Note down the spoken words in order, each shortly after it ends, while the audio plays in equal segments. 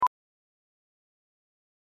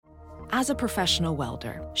As a professional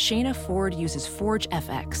welder, Shayna Ford uses Forge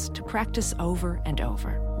FX to practice over and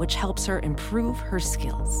over, which helps her improve her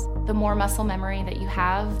skills. The more muscle memory that you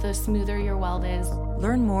have, the smoother your weld is.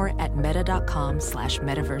 Learn more at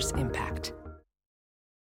meta.com/metaverseimpact.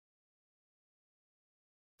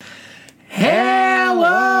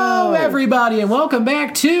 Hello, everybody, and welcome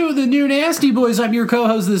back to the New Nasty Boys. I'm your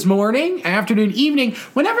co-host this morning, afternoon, evening,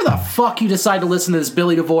 whenever the fuck you decide to listen to this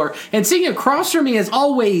Billy DeVore. And sitting across from me, as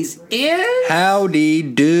always, is... Howdy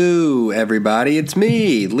do, everybody. It's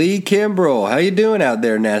me, Lee Kimbrell. How you doing out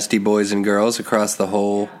there, nasty boys and girls across the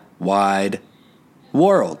whole wide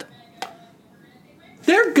world?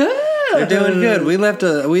 They're good. They're doing good. We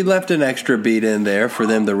left an extra beat in there for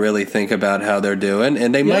them to really think about how they're doing,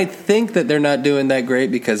 and they might think that they're not doing that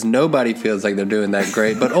great because nobody feels like they're doing that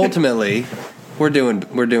great. But ultimately, we're doing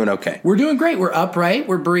okay. We're doing great. We're upright.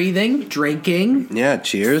 We're breathing, drinking. Yeah.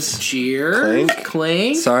 Cheers. Cheers.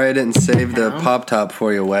 Clink. Sorry I didn't save the pop top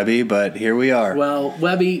for you, Webby, but here we are. Well,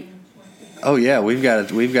 Webby. Oh yeah, we've got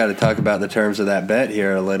to talk about the terms of that bet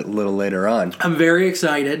here a little later on. I'm very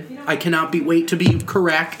excited. I cannot wait to be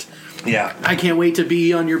correct. Yeah. I can't wait to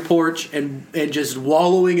be on your porch and just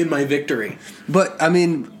wallowing in my victory. But I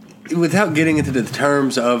mean, without getting into the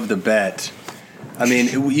terms of the bet, I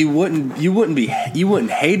mean, you wouldn't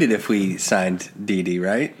hate it if we signed Didi,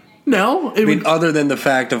 right? No, other than the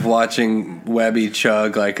fact of watching Webby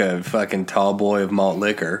chug like a fucking tall boy of malt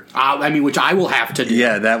liquor. Which I will have to do.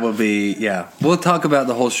 Yeah, that will be, yeah. We'll talk about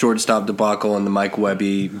the whole shortstop debacle and the Mike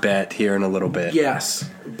Webby bet here in a little bit. Yes,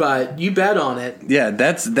 but you bet on it. Yeah,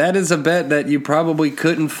 that is a bet that you probably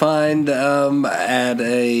couldn't find at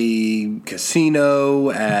a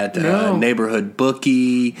casino, at a neighborhood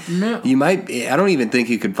bookie. No. You might, I don't even think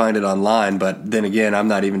you could find it online, but then again, I'm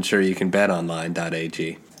not even sure you can bet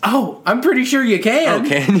online.ag. Oh, I'm pretty sure you can. Oh,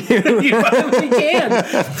 can you? You probably can.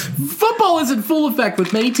 Football is in full effect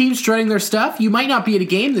with many teams treading their stuff. You might not be at a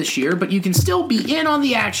game this year, but you can still be in on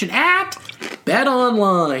the action at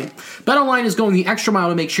BetOnline. BetOnline is going the extra mile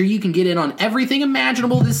to make sure you can get in on everything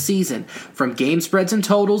imaginable this season. From game spreads and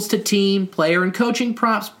totals to team, player, and coaching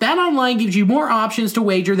props, BetOnline gives you more options to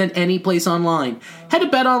wager than any place online. Head to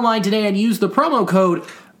BetOnline today and use the promo code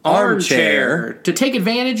Armchair to take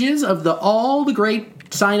advantages of all the great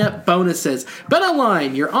sign-up bonuses.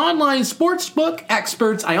 BetOnline, your online sportsbook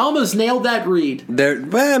experts. I almost nailed that read.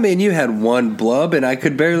 You had one blub, and I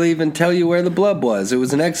could barely even tell you where the blub was. It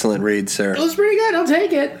was an excellent read, sir. It was pretty good. I'll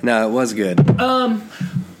take it. No, it was good. But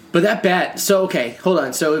that bet, so, okay, hold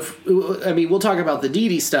on. So, we'll talk about the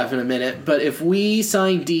Didi stuff in a minute, but if we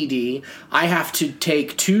sign Didi, I have to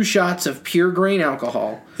take 2 shots of pure grain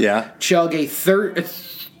alcohol. Yeah. Chug a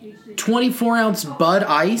 24-ounce Bud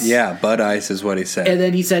Ice. Yeah, Bud Ice is what he said. And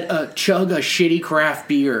then he said, chug a shitty craft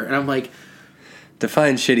beer. And I'm like...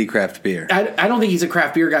 Define shitty craft beer. I don't think he's a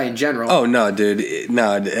craft beer guy in general. Oh, no, dude.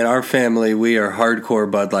 No, in our family, we are hardcore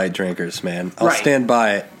Bud Light drinkers, man. I'll stand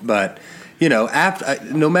by it, but...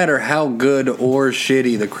 no matter how good or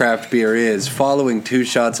shitty the craft beer is, following 2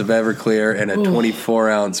 shots of Everclear and a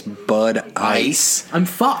 24-ounce Bud Ice, I'm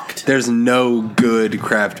fucked. There's no good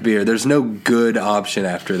craft beer. There's no good option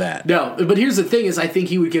after that. No, but here's the thing is I think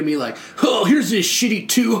he would give me like, oh, here's this shitty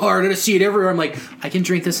 2 Hard, and I see it everywhere. I'm like, I can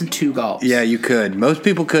drink this in 2 gulps. Yeah, you could. Most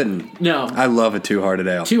people couldn't. No. I love a 2-Hearted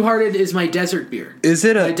Ale. 2-Hearted is my desert beer. Is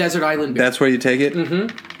it my desert island beer? That's where you take it?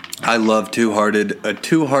 Mm-hmm. I love a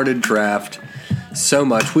 2-Hearted draft so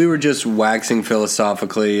much. We were just waxing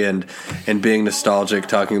philosophically and being nostalgic,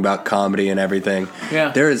 talking about comedy and everything.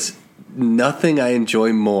 Yeah. There is nothing I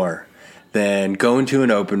enjoy more than going to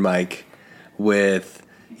an open mic with,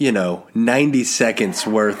 90 seconds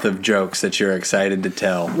worth of jokes that you're excited to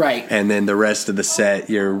tell. Right. And then the rest of the set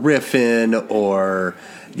you're riffing or,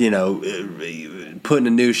 putting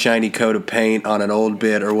a new shiny coat of paint on an old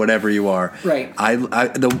bit or whatever you are. Right.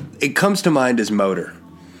 It comes to mind as Motor.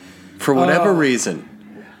 For whatever reason,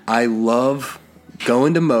 I love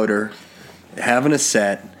going to Motor, having a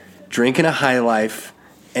set, drinking a High Life,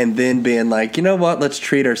 and then being like, you know what, let's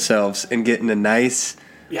treat ourselves and getting a nice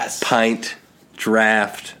pint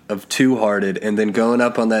draft of 2-Hearted and then going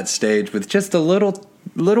up on that stage with just a little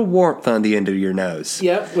warmth on the end of your nose.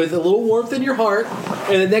 Yep, with a little warmth in your heart.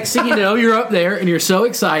 And the next thing you know, you're up there and you're so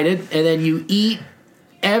excited, and then you eat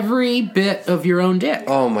every bit of your own dick.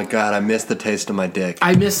 Oh my god, I miss the taste of my dick.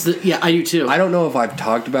 I miss yeah, I do too. I don't know if I've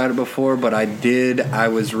talked about it before, but I did. I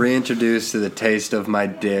was reintroduced to the taste of my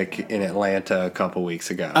dick in Atlanta a couple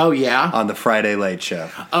weeks ago. Oh yeah? On the Friday Late Show.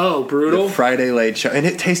 Oh, brutal. The Friday Late Show. And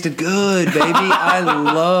it tasted good, baby. I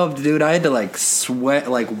loved, dude. I had to like sweat,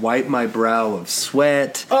 like wipe my brow of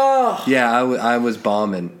sweat. Oh. Yeah, I was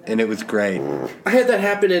bombing, and it was great. I had that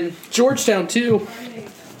happen in Georgetown too.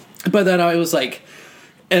 But then I was like,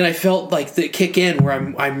 and I felt like the kick in where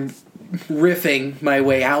I'm riffing my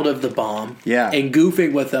way out of the bomb. Yeah. And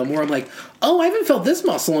goofing with them where I'm like, oh, I haven't felt this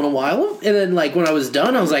muscle in a while. And then like when I was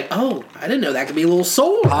done, I was like, oh, I didn't know that could be a little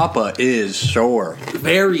sore. Papa is sore.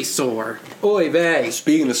 Very sore. Oy vey.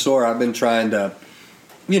 Speaking of sore, I've been trying to,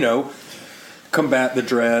 combat the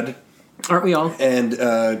dread. Aren't we all? And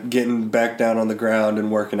getting back down on the ground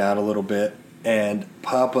and working out a little bit. And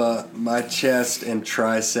Papa, my chest and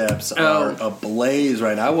triceps are ablaze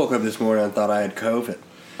right now. I woke up this morning and thought I had COVID.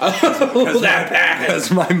 Oh, that bad.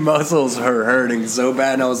 Because my muscles are hurting so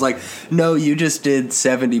bad. And I was like, no, you just did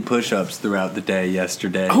 70 push-ups throughout the day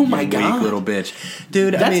yesterday. Oh, my God. Weak little bitch.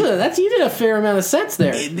 Dude, You did a fair amount of sets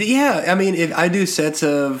there. Yeah, I mean, if I do sets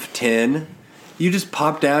of 10... You just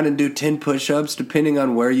pop down and do 10 push-ups, depending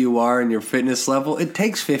on where you are in your fitness level. It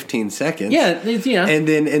takes 15 seconds. Yeah. And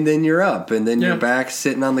then you're up, and then you're back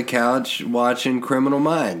sitting on the couch watching Criminal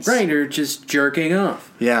Minds. Right, or just jerking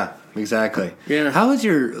off. Yeah, exactly. Yeah. How has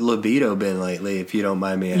your libido been lately, if you don't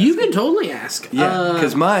mind me asking? You can totally ask. Yeah,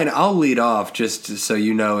 because mine, I'll lead off just so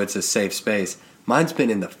you know it's a safe space. Mine's been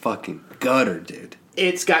in the fucking gutter, dude.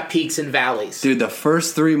 It's got peaks and valleys. Dude, the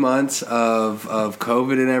first 3 months of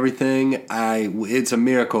COVID and everything, it's a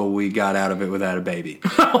miracle we got out of it without a baby.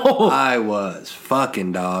 I was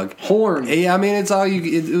fucking dog. Horn. Yeah, I mean,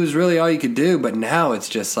 it was really all you could do, but now it's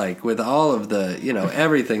just like with all of the,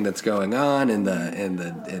 everything that's going on and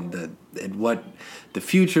what the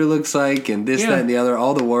future looks like and this, that, and the other,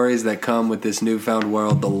 all the worries that come with this newfound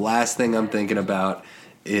world, the last thing I'm thinking about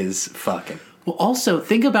is fucking. Well, also,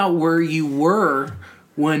 think about where you were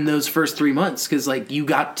when those first 3 months, because, you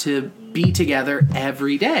got to be together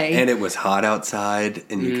every day. And it was hot outside,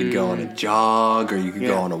 and you could go on a jog, or you could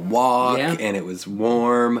go on a walk, and it was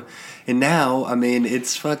warm. And now, I mean,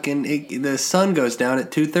 it's the sun goes down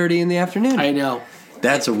at 2:30 in the afternoon. I know.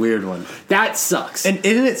 That's a weird one. That sucks. And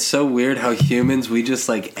isn't it so weird how humans, we just,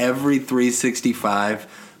 every 365,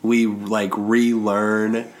 we,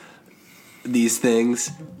 relearn these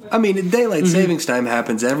things. I mean, daylight savings time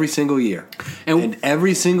happens every single year. And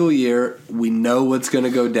every single year, we know what's going to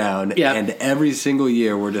go down. Yeah. And every single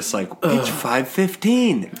year, we're just like, it's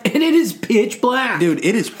 5:15. And it is pitch black. Dude,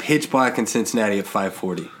 it is pitch black in Cincinnati at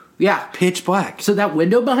 5:40. Yeah. Pitch black. So that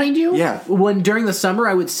window behind you? Yeah. When during the summer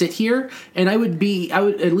I would sit here and I would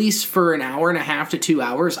at least for an hour and a half to 2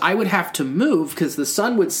 hours, I would have to move because the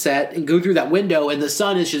sun would set and go through that window and the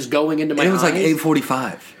sun is just going into my eyes. And it was like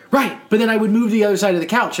 8:45. Right, but then I would move to the other side of the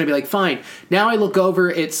couch, and I'd be like, fine. Now I look over,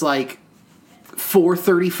 it's like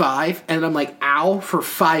 4:35, and I'm like, ow, for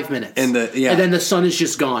 5 minutes. And then the sun is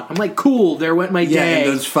just gone. I'm like, cool, there went my day. Yeah,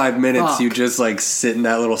 in those 5 minutes, you just, sit in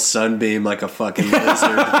that little sunbeam like a fucking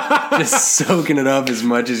lizard, just soaking it up as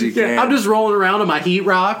much as you can. I'm just rolling around on my heat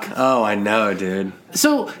rock. Oh, I know, dude.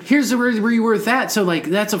 So here's where you were with that. So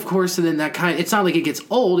that's of course, and then it's not like it gets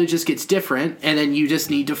old. It just gets different, and then you just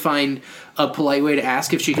need to find a polite way to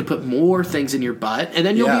ask if she could put more things in your butt, and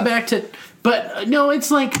then you'll be back to. But no, it's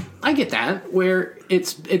like I get that where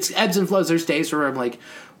it's ebbs and flows. There's days where I'm like,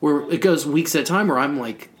 where it goes weeks at a time where I'm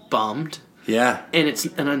like bummed. Yeah.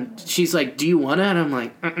 And she's like, do you want it? And I'm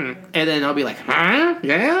like, mm-mm. And then I'll be like, huh?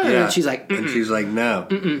 Yeah. And she's like, mm-mm. And she's like, no.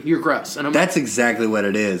 Mm-mm, you're gross. And that's exactly what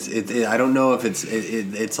it is. I don't know if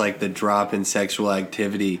it's like the drop in sexual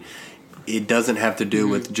activity. It doesn't have to do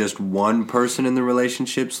with just one person in the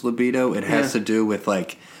relationship's libido. It has to do with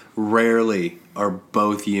rarely are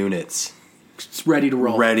both units it's ready to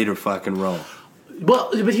roll. Ready to fucking roll.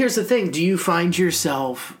 Well, but here's the thing. Do you find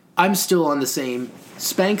yourself... I'm still on the same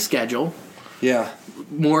spank schedule. Yeah.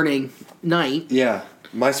 Morning, night. Yeah.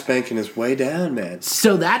 My spanking is way down, man.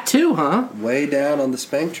 So that too, huh? Way down on the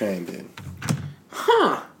spank train, dude.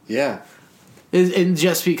 Huh. Yeah. And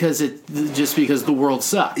just because the world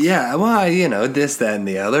sucks. Yeah, well, this, that, and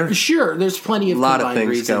the other. Sure, there's plenty of a lot of things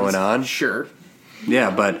reasons. going on. Sure.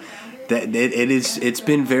 Yeah, but it's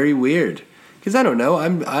been very weird. Because I don't know,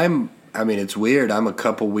 I mean, it's weird. I'm a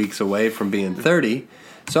couple weeks away from being 30.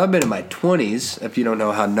 So I've been in my 20s, if you don't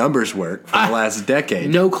know how numbers work, for the last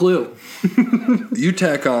decade. No clue. You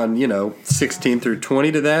tack on, 16 through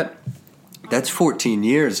 20 to that, that's 14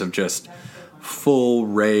 years of just full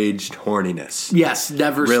raged horniness. Yes,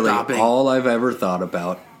 never Really, stopping. all I've ever thought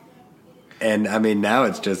about. And I mean, now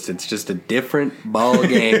it's just a different ball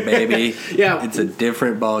game, baby. Yeah. It's a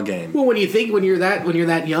different ball game. Well, when you're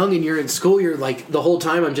that young and you're in school, you're like the whole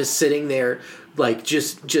time I'm just sitting there, like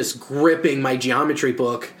just gripping my geometry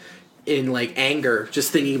book in like anger,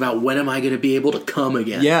 just thinking about when am I going to be able to come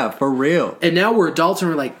again? Yeah, for real. And now we're adults and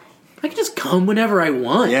we're like, I can just come whenever I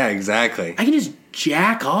want. Yeah, exactly. I can just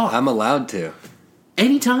jack off I'm allowed to.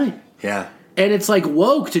 anytime. Yeah. And it's like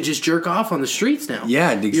woke to just jerk off on the streets now.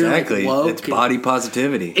 Yeah, You're like exactly. woke It's body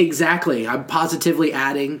positivity. Exactly. I'm positively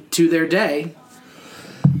adding to their day.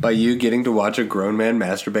 By you getting to watch a grown man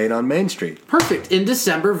masturbate on Main Street. Perfect. In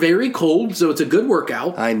December, very cold, so it's a good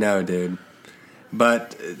workout. I know, dude.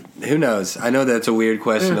 But who knows? I know that's a weird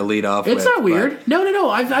question to lead off with. It's not weird. but- No.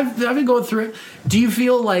 I've been going through it. Do you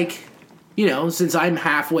feel like, since I'm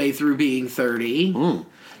halfway through being 30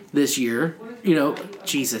 this year,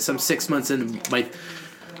 Jesus, I'm 6 months into my...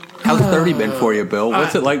 How's 30 been for you, Bill?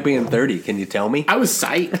 What's it like being 30? Can you tell me? I was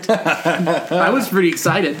psyched. I was pretty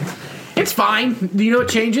excited. It's fine. Do you know what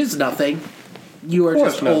changes? Nothing. You are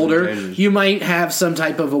just nothing older. changes. You might have some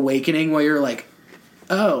type of awakening where you're like,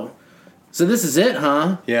 oh, so this is it,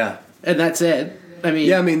 huh? Yeah. And that's it. I mean,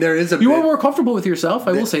 Yeah, I mean, there is a you bit... are more comfortable with yourself.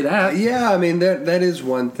 I will say that. Yeah, I mean, that is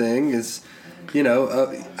one thing is...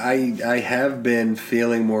 I have been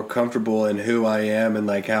feeling more comfortable in who I am and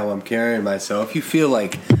like how I'm carrying myself. You feel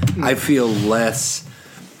like I feel less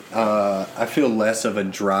of a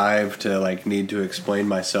drive to like need to explain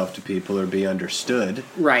myself to people or be understood.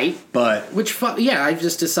 Right. But I've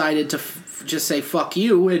just decided to just say fuck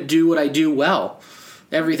you and do what I do well.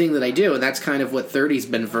 Everything that I do, and that's kind of what 30's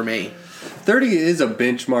been for me. 30 is a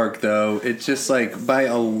benchmark, though. It's just like by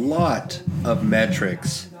a lot of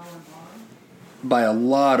metrics,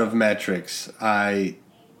 I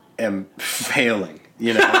am failing.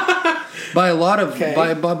 By a lot of Okay. by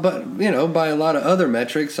a lot of other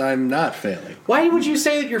metrics, I'm not failing. Why would you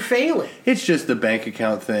say that you're failing? It's just the bank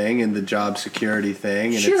account thing and the job security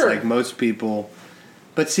thing, and Sure. it's like most people.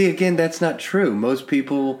 But see, again, that's not true. Most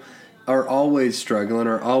people are always struggling,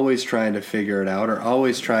 or always trying to figure it out, or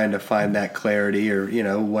always trying to find that clarity, or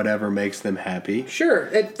whatever makes them happy. Sure.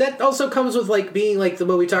 That also comes with like being like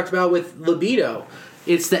what we talked about with libido.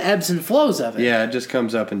 It's the ebbs and flows of it. Yeah, it just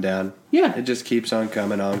comes up and down. Yeah. It just keeps on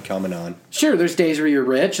coming on, coming on. Sure, there's days where you're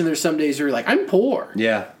rich, and there's some days where you're like, I'm poor.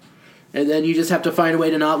 Yeah, And then you just have to find a way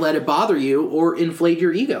to not let it bother you or inflate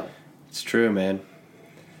your ego. it's true, man.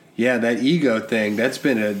 Yeah, that ego thing, that's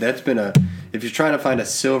been a if you're trying to find a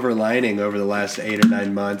silver lining over the last 8 or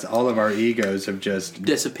 9 months, all of our egos have just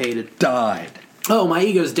Dissipated. died. Oh, my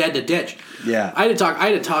ego's dead to ditch. Yeah. I had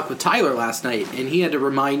to talk with Tyler last night, and he had to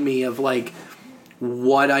remind me of like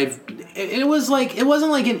what it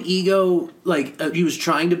wasn't like an ego, like he was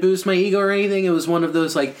trying to boost my ego or anything. It was one of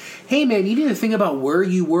those like, hey man, you need to think about where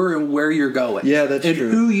you were and where you're going. Yeah, that's and true.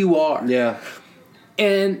 who you are. Yeah.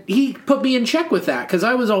 And he put me in check with that because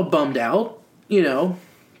I was all bummed out,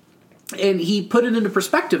 and he put it into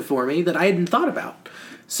perspective for me that I hadn't thought about.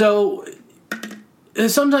 So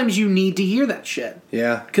sometimes you need to hear that shit.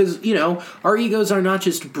 Yeah. Because, our egos are not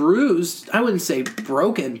just bruised. I wouldn't say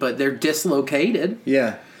broken, but they're dislocated.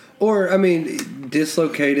 Yeah. Or, I mean,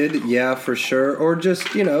 dislocated, yeah, for sure. Or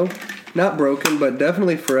just, not broken, but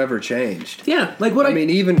definitely forever changed. Yeah, like what I mean,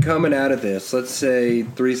 even coming out of this, let's say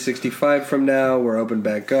 365 from now, we're open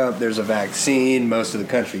back up, there's a vaccine, most of the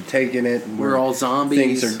country taking it. And we're all zombies.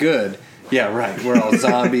 Things are good. Yeah, right. We're all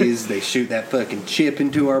zombies. They shoot that fucking chip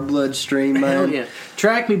into our bloodstream, man. Hell yeah.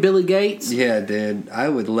 Track me, Billy Gates. Yeah, dude. I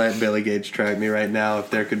would let Billy Gates track me right now if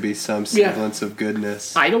there could be some semblance of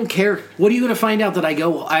goodness. I don't care. What are you going to find out that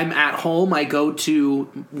I'm at home, I go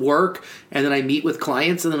to work, and then I meet with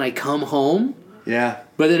clients, and then I come home? Yeah.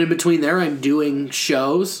 But then in between there, I'm doing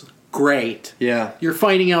shows? Great. Yeah. You're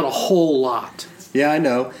finding out a whole lot. Yeah, I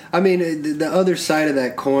know. I mean, the other side of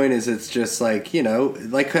that coin is it's just like,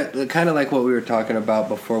 like kind of like what we were talking about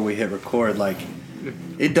before we hit record. Like,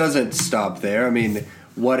 it doesn't stop there. I mean,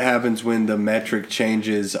 what happens when the metric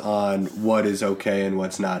changes on what is okay and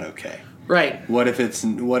what's not okay? Right. What if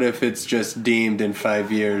it's just deemed in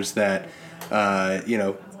 5 years that,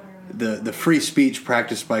 the free speech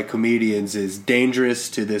practiced by comedians is dangerous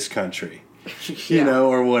to this country,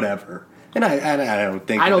 or whatever. And I don't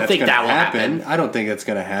think that's going to happen. I don't think that's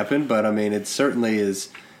going to happen, but I mean, it certainly is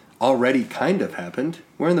already kind of happened.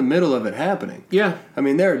 We're in the middle of it happening. Yeah. I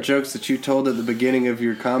mean, there are jokes that you told at the beginning of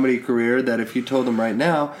your comedy career that if you told them right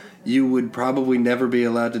now, you would probably never be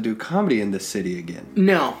allowed to do comedy in this city again.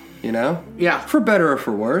 No. You know? Yeah. For better or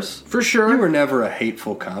for worse. For sure. You were never a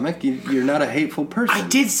hateful comic. You're not a hateful person. I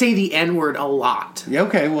did say the N-word a lot. Yeah,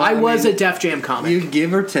 okay, well, I was a Def Jam comic. You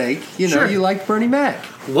give or take. You know, Sure. you liked Bernie Mac.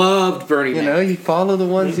 Loved Bernie Mac. You know, you follow the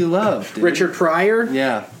ones you love, dude. Richard Pryor.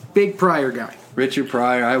 Yeah. Big Pryor guy. Richard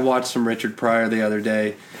Pryor. I watched some Richard Pryor the other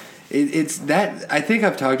day. It's that. I think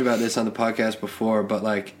I've talked about this on the podcast before, but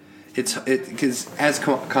like, because as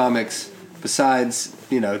comics, besides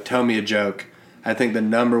tell me a joke, I think the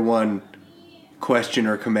number one question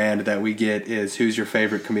or command that we get is who's your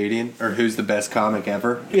favorite comedian or who's the best comic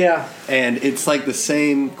ever. Yeah. And it's like the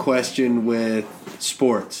same question with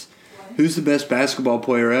sports. Who's the best basketball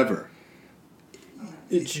player ever?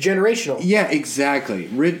 It's generational. Yeah, exactly.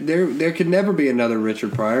 There could never be another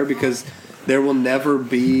Richard Pryor because there will never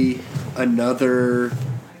be another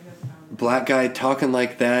black guy talking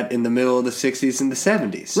like that in the middle of the 60s and the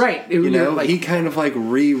 70s. Right. He kind of like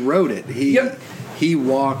rewrote it. He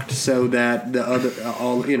walked so that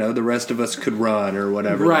the rest of us could run or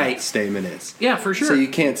whatever that statement is. Yeah, for sure. So you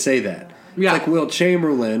can't say that. Yeah. It's like Will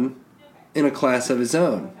Chamberlain in a class of his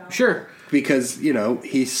own. Sure. Because,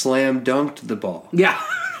 he slam dunked the ball. Yeah.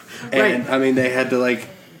 And I mean they had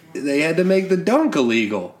to make the dunk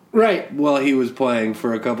illegal. Right. While he was playing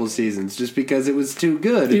for a couple seasons just because it was too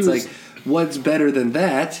good. It's like, what's better than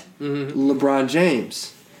that? Mm-hmm. LeBron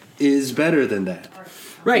James is better than that.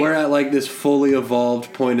 Right. We're at like this fully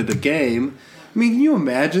evolved point of the game. I mean, can you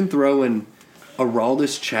imagine throwing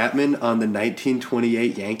Aroldis Chapman on the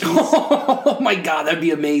 1928 Yankees? Oh my God, that'd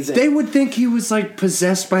be amazing. They would think he was like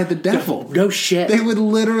possessed by the devil. No shit. They would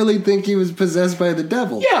literally think he was possessed by the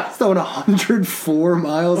devil. Yeah. He's throwing 104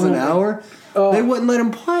 miles an hour. They wouldn't let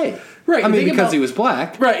him play. Right. I mean, because he was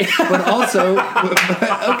black. Right. But also,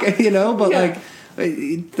 okay, like,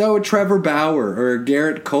 throw a Trevor Bauer or a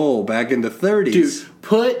Garrett Cole back in the 30s. Dude,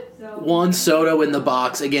 put Juan Soto in the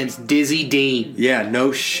box against Dizzy Dean. Yeah,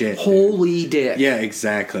 no shit. Holy dick. Yeah,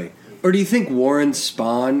 exactly. Or do you think Warren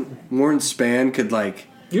Spahn could, like...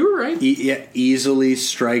 You were right. Easily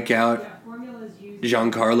strike out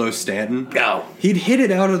Giancarlo Stanton? No. He'd hit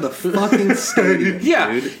it out of the fucking stadium,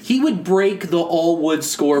 yeah, dude. He would break the all-wood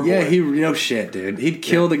scoreboard. Yeah, no shit, dude. He'd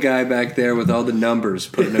kill the guy back there with all the numbers,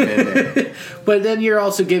 putting him in there. But then you're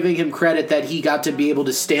also giving him credit that he got to be able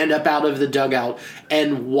to stand up out of the dugout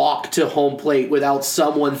and walk to home plate without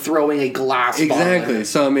someone throwing a glass ball. Exactly.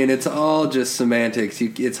 So, I mean, it's all just semantics.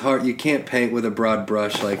 It's hard. You can't paint with a broad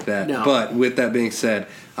brush like that. No. But with that being said,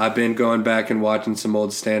 I've been going back and watching some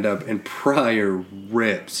old stand-up, and Pryor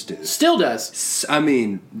rips, dude. Still does. I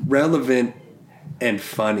mean, relevant and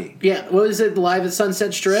funny. Yeah, what is it, Live at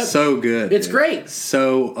Sunset Strip? So good. It's dude. great.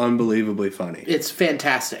 So unbelievably funny. It's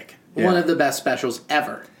fantastic. Yeah. One of the best specials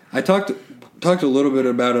ever. I talked a little bit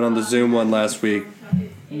about it on the Zoom one last week,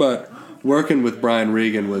 but working with Brian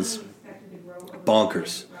Regan was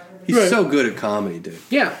bonkers. He's so good at comedy, dude.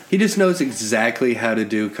 Yeah. He just knows exactly how to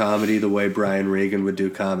do comedy the way Brian Regan would do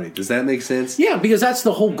comedy. Does that make sense? Yeah, because that's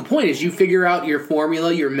the whole point is you figure out your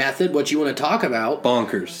formula, your method, what you want to talk about.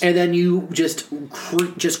 Bonkers. And then you just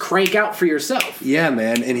crank out for yourself. Yeah,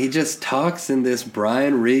 man. And he just talks in this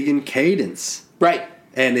Brian Regan cadence. Right.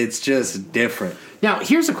 And it's just different. Now,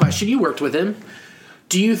 here's a question. You worked with him.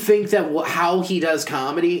 Do you think that how he does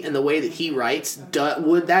comedy and the way that he writes,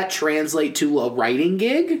 would that translate to a writing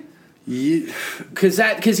gig?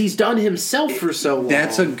 Because he's done himself for so long.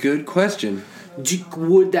 That's a good question.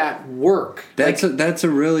 Would that work? That's a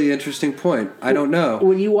really interesting point. I don't know.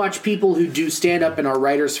 When you watch people who do stand-up and are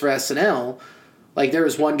writers for SNL, like there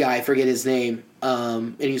was one guy, I forget his name,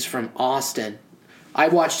 and he's from Austin. I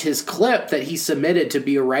watched his clip that he submitted to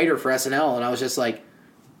be a writer for SNL, and I was just like,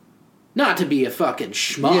 not to be a fucking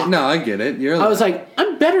schmuck. Yeah, no, I get it. I was like,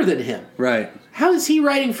 I'm better than him. Right. How is he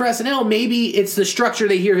writing for SNL? Maybe it's the structure.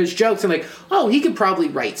 They hear his jokes and like, oh, he could probably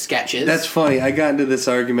write sketches. That's funny. I got into this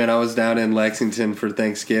argument. I was down in Lexington for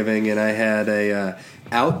Thanksgiving, and I had a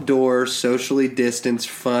outdoor, socially distanced,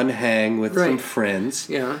 fun hang with some friends.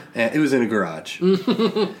 Yeah. And it was in a garage.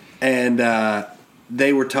 And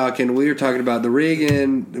we were talking about the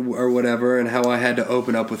Reagan or whatever, and how I had to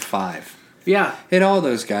open up with 5. Yeah. And all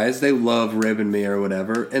those guys, they love ribbing me or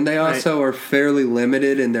whatever. And they also are fairly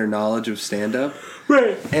limited in their knowledge of stand-up.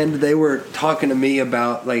 Right. And they were talking to me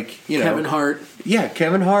about, like, Kevin Hart. Yeah,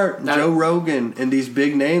 Kevin Hart, Joe Rogan, and these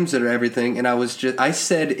big names that are everything. And I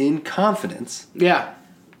said in confidence. Yeah.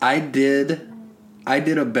 I did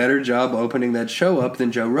a better job opening that show up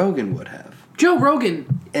than Joe Rogan would have. Joe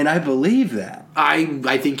Rogan. And I believe that. I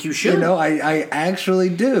think you should. I actually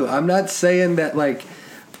do. I'm not saying that,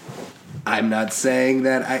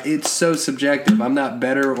 it's so subjective. I'm not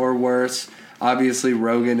better or worse. Obviously,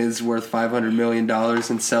 Rogan is worth $500 million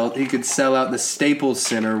and he could sell out the Staples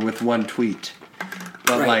Center with one tweet.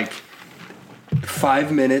 But, like,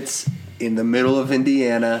 5 minutes in the middle of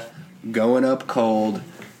Indiana, going up cold,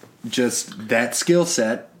 just that skill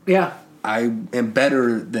set. Yeah. I am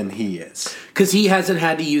better than he is. Because he hasn't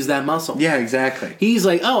had to use that muscle. Yeah, exactly. He's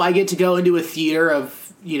like, oh, I get to go into a theater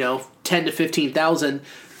of, 10 to 15,000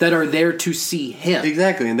 that are there to see him.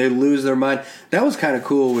 Exactly, and they lose their mind. That was kind of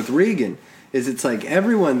cool with Regan, is it's like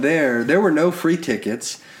everyone there were no free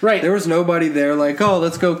tickets. Right. There was nobody there like, oh,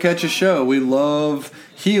 let's go catch a show. We love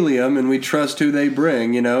Helium and we trust who they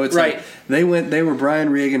bring, It's right. Like they were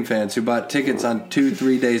Brian Regan fans who bought tickets on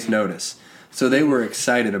 2-3 days notice. So they were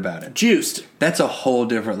excited about it. Juiced. That's a whole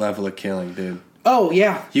different level of killing, dude. Oh,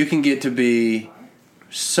 yeah. You can get to be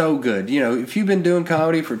so good. If you've been doing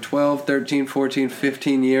comedy for 12, 13, 14,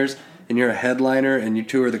 15 years and you're a headliner and you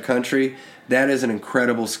tour the country, that is an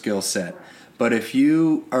incredible skill set. But if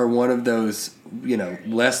you are one of those,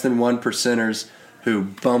 less than 1%ers who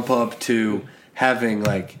bump up to having,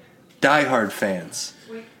 like, diehard fans,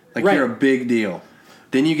 like you're a big deal,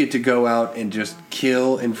 then you get to go out and just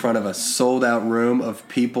kill in front of a sold-out room of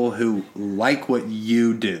people who like what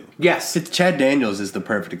you do. Yes. Chad Daniels is the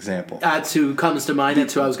perfect example. That's who comes to mind.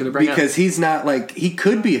 That's who I was going to bring up. Because he's not like... He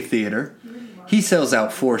could be a theater. He sells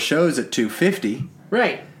out 4 shows at $250.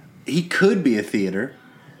 Right. He could be a theater,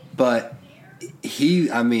 but who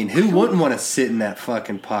wouldn't want to sit in that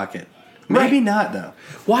fucking pocket? Maybe not, though.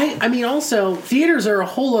 Why? Also, theaters are a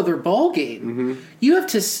whole other ballgame. Mm-hmm. You have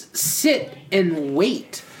to sit and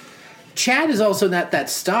wait. Chad is also not that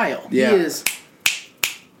style. Yeah. He is...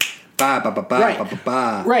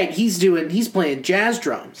 Right. Right. He's playing jazz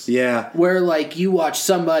drums. Yeah. Where, like, you watch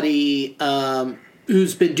somebody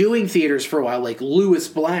who's been doing theaters for a while, like Lewis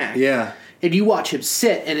Black. Yeah. And you watch him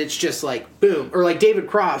sit, and it's just like, boom. Or like David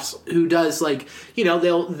Crofts, who does, like,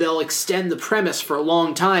 they'll extend the premise for a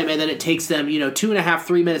long time, and then it takes them, 2.5,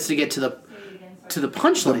 3 minutes to get to the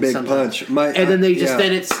punchline. The big sometimes. punch. And then they just,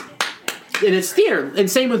 then it's theater. And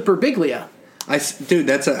same with Birbiglia.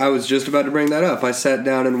 I was just about to bring that up. I sat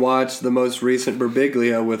down and watched the most recent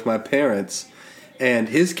Birbiglia with my parents, and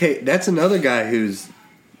that's another guy who's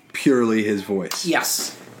purely his voice.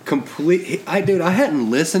 Yes. I hadn't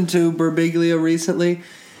listened to Birbiglia recently.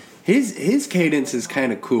 His cadence is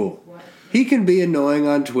kind of cool. He can be annoying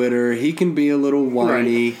on Twitter. He can be a little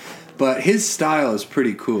whiny, but his style is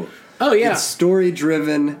pretty cool. Oh yeah, it's story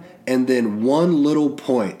driven, and then one little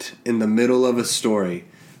point in the middle of a story,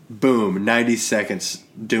 boom, 90 seconds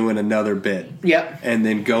doing another bit. Yep, and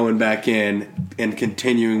then going back in and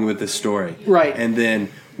continuing with the story. Right, and then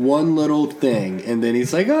one little thing, and then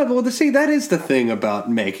he's like, oh, well, that is the thing about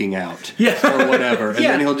making out. Yeah. Or whatever. And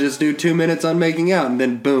then he'll just do 2 minutes on making out, and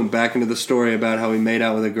then boom, back into the story about how he made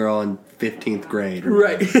out with a girl in 15th grade.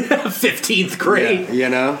 Right. 15th grade.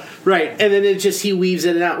 Yeah, Right. And then he weaves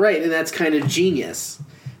in and out, right, and that's kind of genius.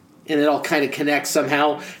 And it all kind of connects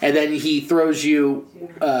somehow, and then he throws you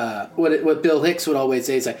what Bill Hicks would always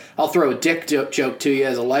say is like, I'll throw a dick joke to you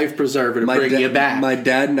as a life preserver to bring you back. My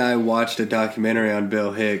dad and I watched a documentary on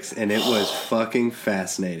Bill Hicks, and it was fucking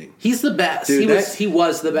fascinating. He's the best. Dude, he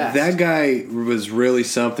was the best. That guy was really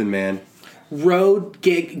something, man. Road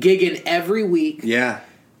gigging every week. Yeah.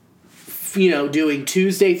 Doing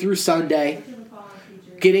Tuesday through Sunday.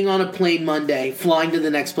 Getting on a plane Monday, flying to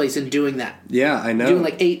the next place, and doing that. Yeah, I know. Doing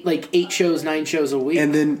like 8 shows, 9 shows a week.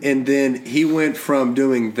 And then he went from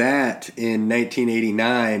doing that in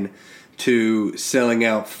 1989 to selling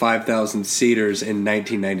out 5,000 seaters in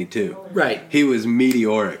 1992. Right. He was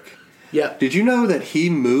meteoric. Yeah. Did you know that he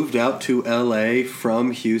moved out to L.A.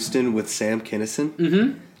 from Houston with Sam Kinison?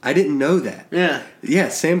 Mm-hmm. I didn't know that. Yeah. Yeah,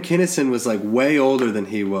 Sam Kinison was like way older than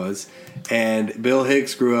he was. And Bill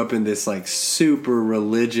Hicks grew up in this like super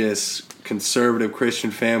religious, conservative Christian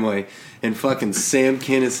family. And fucking Sam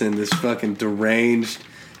Kinison, this fucking deranged,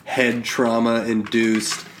 head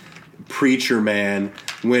trauma-induced preacher man,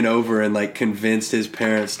 went over and like convinced his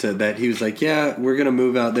parents that he was like, yeah, we're going to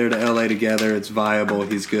move out there to LA together. It's viable.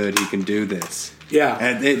 He's good. He can do this. Yeah.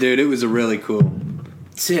 And dude, it was a really cool.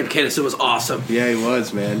 Sam Kinison was awesome. Yeah, he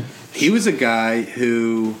was, man. He was a guy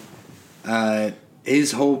who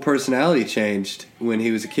his whole personality changed when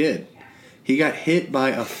he was a kid. He got hit by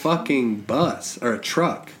a fucking bus or a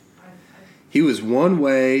truck. He was one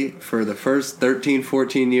way for the first 13,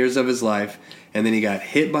 14 years of his life, and then he got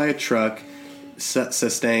hit by a truck,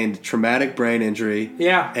 sustained traumatic brain injury,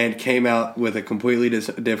 and came out with a completely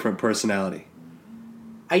different personality.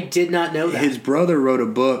 I did not know that. His brother wrote a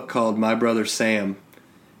book called My Brother Sam,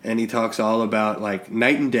 and he talks all about like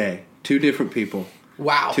night and day, 2 different people.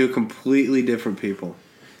 Wow. 2 completely different people.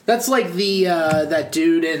 That's like the that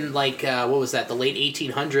dude in like what was that? The late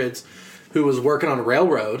 1800s, who was working on a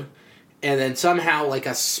railroad, and then somehow like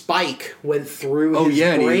a spike went through his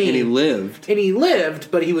brain, and he lived. And he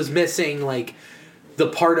lived, but he was missing like the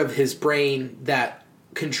part of his brain that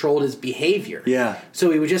controlled his behavior. Yeah.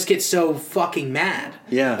 So he would just get so fucking mad.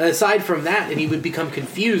 Yeah. Aside from that, and he would become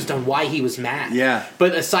confused on why he was mad. Yeah.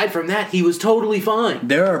 But aside from that, he was totally fine.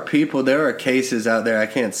 There are cases out there, I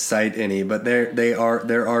can't cite any, but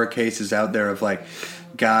there are cases out there of like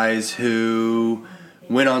guys who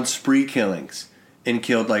went on spree killings and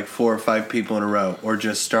killed like 4 or 5 people in a row, or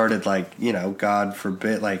just started like, God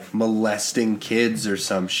forbid, like molesting kids or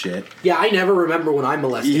some shit. Yeah, I never remember when I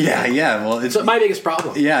molested kids. Yeah. Well, it's my biggest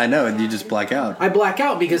problem. Yeah, I know. You just black out. I black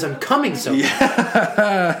out because I'm coming so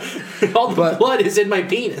fast. All the blood is in my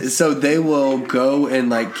penis. So they will go and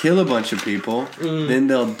like kill a bunch of people, then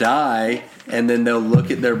they'll die, and then they'll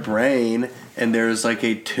look at their brain, and there's like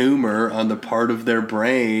a tumor on the part of their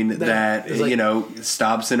brain that like,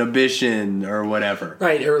 stops inhibition or whatever.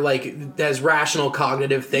 Right, or like has rational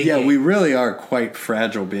cognitive thinking. Yeah, we really are quite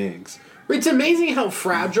fragile beings. It's amazing how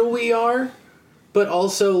fragile we are, but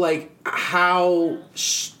also like how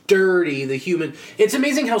sturdy the human... It's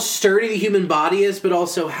amazing how sturdy the human body is, but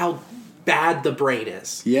also how bad the brain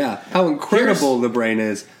is. Yeah, how incredible the brain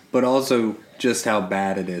is, but also just how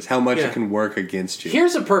bad it is, how much it can work against you.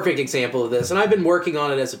 Here's a perfect example of this, and I've been working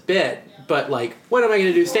on it as a bit, but like, when am I going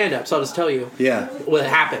to do stand-up? So I'll just tell you what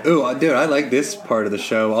happened. Ooh, dude, I like this part of the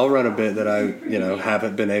show. I'll run a bit that I,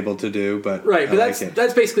 haven't been able to do, but right, but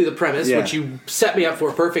that's basically the premise, which you set me up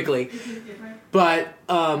for perfectly. But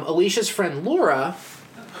Alicia's friend Laura,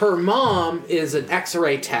 her mom is an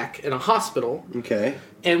X-ray tech in a hospital. Okay.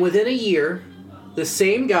 And within a year, the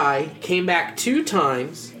same guy came back 2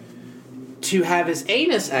 times to have his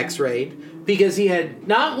anus x-rayed because he had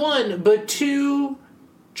not 1, but 2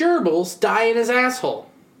 gerbils die in his asshole.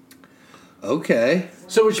 Okay.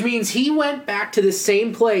 So which means he went back to the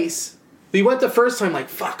same place. He went the first time like,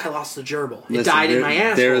 fuck, I lost the gerbil. It died in my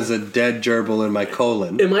asshole. There is a dead gerbil in my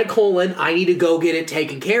colon. In my colon, I need to go get it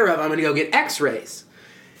taken care of. I'm going to go get x-rays.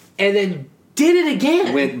 And then did it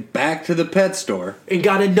again. Went back to the pet store. And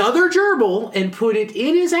got another gerbil and put it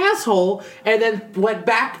in his asshole, and then went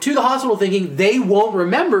back to the hospital thinking, they won't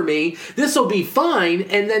remember me, this will be fine,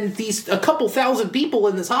 and then a couple thousand people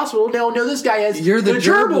in this hospital now know this guy as You're the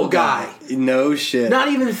gerbil guy. No shit. Not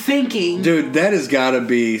even thinking. Dude, that has got to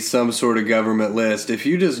be some sort of government list. If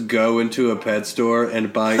you just go into a pet store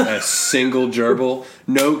and buy a single gerbil,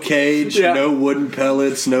 no cage, no wooden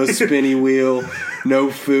pellets, no spinny wheel,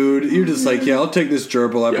 no food, you're just like, yeah, I'll take this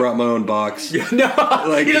gerbil. I brought my own box. No,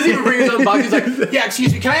 like, he doesn't even bring his own box. He's like, yeah,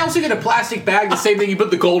 excuse me, can I also get a plastic bag, the same thing you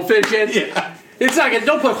put the goldfish in? Yeah. It's not gonna,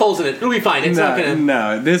 don't put holes in it. It'll be fine. It's not gonna...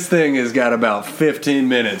 No, this thing has got about 15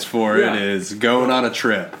 minutes for it is going on a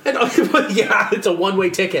trip. Yeah, it's a one-way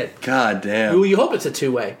ticket. God damn. Well, you hope it's a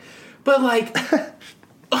two-way. But, like,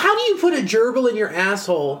 how do you put a gerbil in your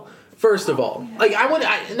asshole, first of all? Like,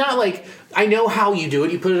 I know how you do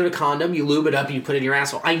it. You put it in a condom, you lube it up, and you put it in your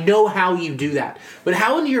asshole. I know how you do that. But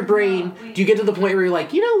how in your brain do you get to the point where you're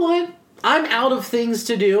like, you know what? I'm out of things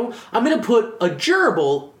to do. I'm going to put a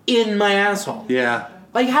gerbil in my asshole. Yeah.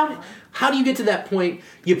 Like, how do you get to that point?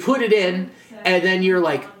 You put it in, and then you're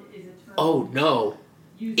like, oh, no.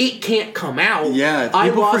 It can't come out. Yeah. I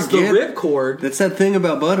lost the ripcord. That's that thing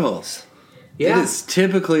about buttholes. Yeah. It is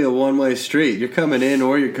typically a one-way street. You're coming in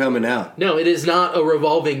or you're coming out. No, it is not a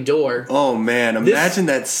revolving door. Oh, man. Imagine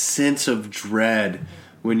that sense of dread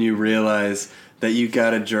when you realize that you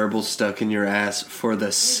got a gerbil stuck in your ass for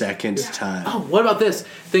the second time. Oh, what about this?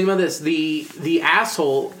 Think about this. The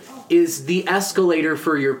asshole is the escalator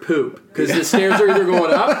for your poop. Because the stairs are either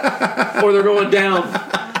going up or they're going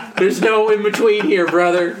down. There's no in between here,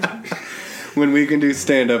 brother. When we can do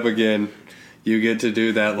stand-up again, you get to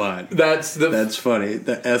do that line. That's funny.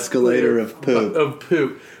 The escalator of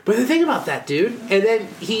poop. But the thing about that, dude, and then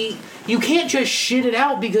you can't just shit it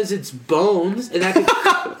out because it's bones, and that could,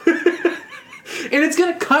 and it's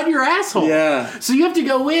gonna cut your asshole. Yeah. So you have to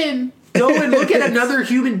go and look at another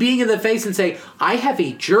human being in the face and say, I have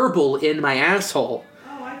a gerbil in my asshole.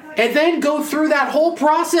 And then go through that whole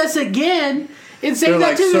process again and say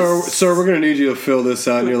that to sir, we're gonna need you to fill this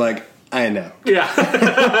out, and you're like, I know.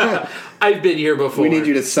 Yeah. I've been here before. We need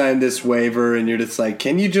you to sign this waiver, and you're just like,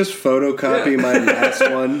 can you just photocopy my last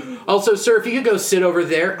one? Also, sir, if you could go sit over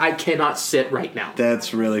there, I cannot sit right now.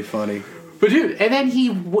 That's really funny. But dude, and then he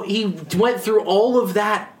went through all of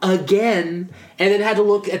that again, and then had to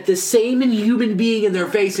look at the same human being in their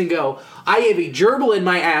face and go, I have a gerbil in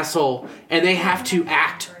my asshole, and they have to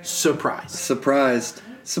act surprised.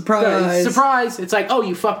 Surprise. Surprise. It's like, oh,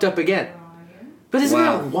 you fucked up again. But isn't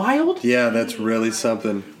that wild? Yeah, that's really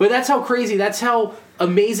something. But that's how crazy, that's how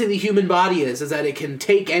amazing the human body is that it can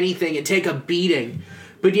take anything and take a beating.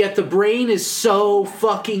 But yet the brain is so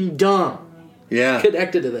fucking dumb. Yeah.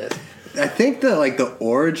 Connected to this. I think the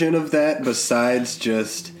origin of that, besides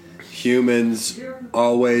just humans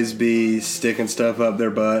always be sticking stuff up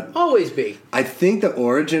their butt. Always be. I think the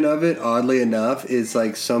origin of it, oddly enough, is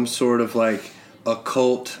like some sort of like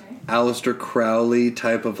occult Aleister Crowley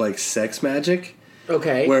type of like sex magic.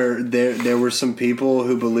 Okay. Where there were some people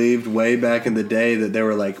who believed way back in the day that there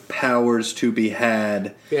were like powers to be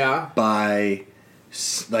had. Yeah. By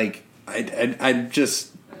like I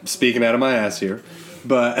just speaking out of my ass here,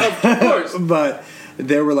 but of course. But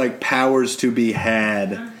there were like powers to be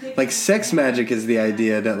had. Like sex magic is the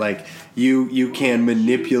idea that like you can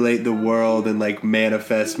manipulate the world and like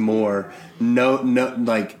manifest more. No,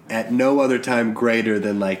 like at no other time greater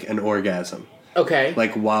than like an orgasm. Okay.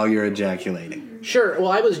 Like while you're ejaculating. Sure.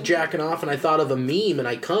 Well, I was jacking off and I thought of a meme and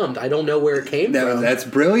I cummed. I don't know where it came from. That's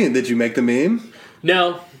brilliant. Did you make the meme?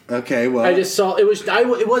 No. Okay. Well, I just saw it was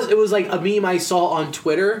like a meme I saw on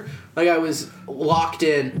Twitter. Like I was locked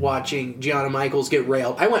in watching Gianna Michaels get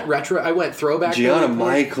railed. I went retro. I went throwback. Gianna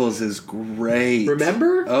Michaels is great.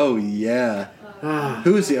 Remember? Oh yeah.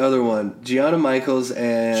 Who was the other one? Gianna Michaels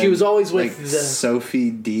and she was always with like Sophie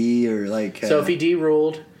D or like Sophie D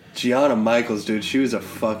ruled. Gianna Michaels, dude, she was a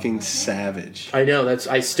fucking savage. I know.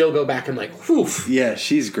 I still go back and like, whew. Yeah,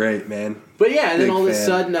 she's great, man. But yeah, and Big then all of a fan.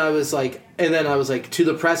 sudden I was like, to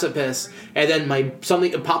the precipice, and then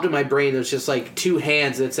something popped in my brain that was just like two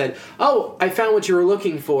hands that said, "Oh, I found what you were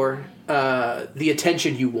looking for, the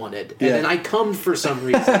attention you wanted," and then I cummed for some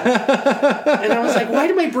reason, and I was like, "Why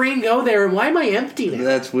did my brain go there, and why am I empty now?"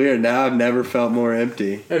 That's weird. Now I've never felt more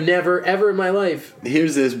empty. I've never ever in my life.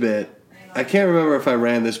 Here's this bit. I can't remember if I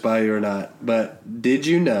ran this by you or not, but did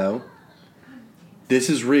you know? This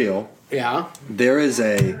is real. Yeah. There is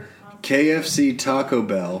a KFC Taco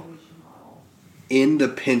Bell in the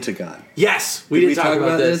Pentagon. Yes, we did talk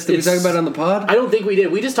about this. Did we talk about it on the pod? I don't think we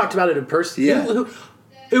did. We just talked about it in person. Yeah.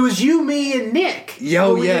 It was you, me, and Nick.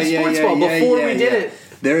 Yo, Before we did it.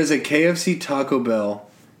 There is a KFC Taco Bell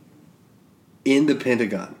in the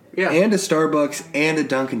Pentagon. Yeah. And a Starbucks and a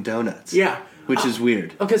Dunkin' Donuts. Yeah. Which is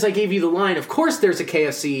weird. Because I gave you the line, of course there's a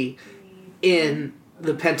KFC in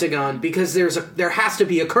the Pentagon because there has to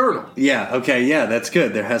be a colonel. Yeah, okay, yeah, that's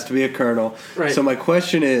good. There has to be a colonel. Right. So my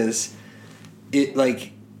question is, there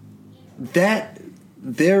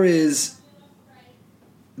is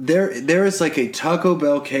like a Taco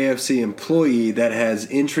Bell KFC employee that has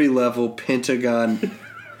entry-level Pentagon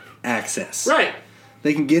access. Right.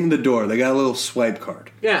 They can get in the door. They got a little swipe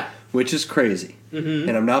card. Yeah. Which is crazy. Mm-hmm.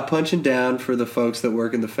 And I'm not punching down for the folks that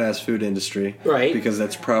work in the fast food industry. Right. Because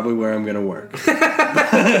that's probably where I'm going to work.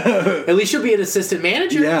 At least you'll be an assistant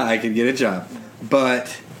manager. Yeah, I could get a job.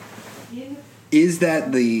 But is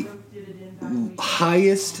that the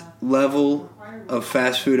highest level of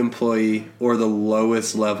fast food employee or the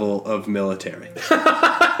lowest level of military?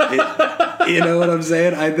 You know what I'm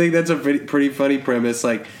saying? I think that's a pretty funny premise.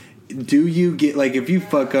 Like, do you get, like, if you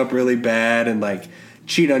fuck up really bad and, like,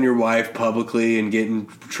 cheat on your wife publicly and get in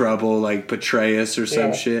trouble, like Petraeus or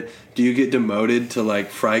some shit, do you get demoted to like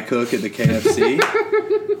fry cook at the KFC?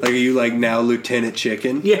 Like, are you like now Lieutenant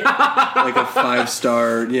Chicken? Yeah. Like a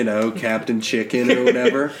 5-star, Captain Chicken or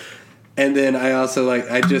whatever. And then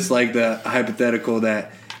I just like the hypothetical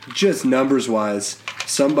that just numbers wise,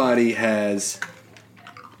 somebody has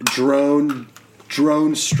drone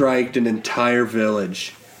striked an entire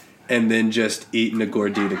village and then just eaten a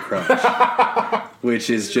Gordita Crunch. Which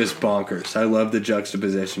is just bonkers. I love the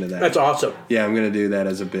juxtaposition of that. That's awesome. Yeah, I'm going to do that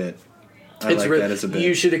as a bit. I like that as a bit.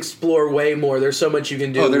 You should explore way more. There's so much you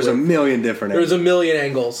can do. Oh, there's a million different angles. There's a million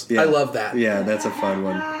angles. Yeah. I love that. Yeah, that's a fun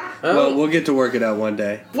one. Oh. Well, we'll get to work it out one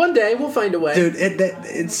day. One day, we'll find a way. Dude,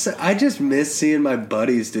 I just miss seeing my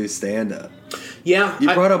buddies do stand-up. Yeah.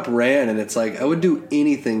 You brought up Rand, and it's like, I would do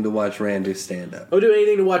anything to watch Rand do stand-up. I would do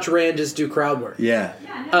anything to watch Rand just do crowd work. Yeah.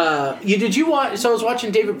 Did you watch? So I was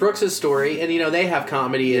watching David Brooks' story, and they have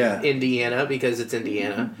comedy in Yeah. Indiana because it's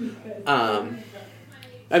Indiana.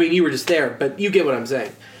 I mean, you were just there, but you get what I'm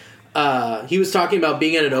saying. He was talking about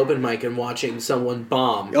being at an open mic and watching someone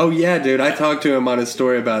bomb. Oh, yeah, dude. I talked to him on his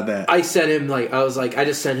story about that. I sent him, I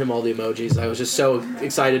just sent him all the emojis. I was just so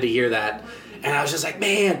excited to hear that. And I was just like,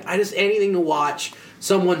 man, anything to watch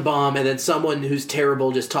someone bomb and then someone who's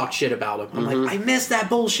terrible just talk shit about him. I'm like, I miss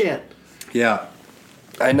that bullshit. Yeah.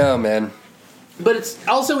 I know, man. But it's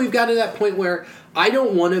also, we've got to that point where I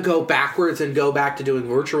don't want to go backwards and go back to doing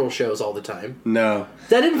virtual shows all the time. No.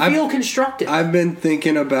 That didn't feel constructive. I've been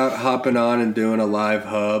thinking about hopping on and doing a live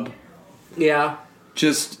hub. Yeah.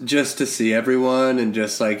 Just to see everyone and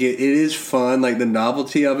just like it is fun. Like the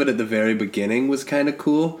novelty of it at the very beginning was kind of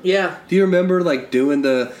cool. Yeah. Do you remember like doing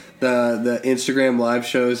the Instagram live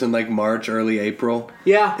shows in like March, early April?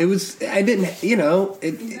 Yeah. It was. I didn't. You know.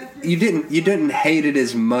 You didn't hate it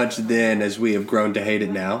as much then as we have grown to hate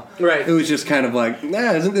it now. Right. It was just kind of like,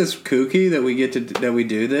 isn't this kooky that we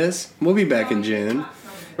do this? We'll be back in June.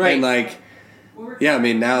 Right. And like, yeah. I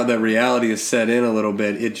mean, now that reality is set in a little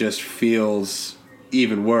bit, it just feels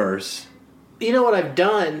even worse. You know what I've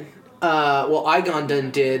done?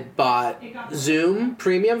 Igon bought Zoom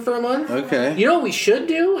Premium for a month. Okay. You know what we should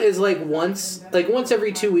do is like once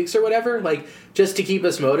every 2 weeks or whatever, like just to keep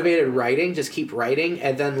us motivated writing, just keep writing,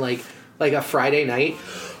 and then like a Friday night,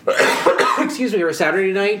 excuse me, or a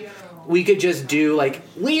Saturday night, we could just do like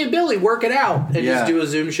Lee and Billy work it out and just do a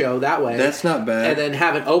Zoom show that way. That's not bad. And then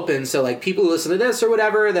have it open so like people who listen to this or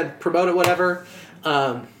whatever, then promote it, whatever.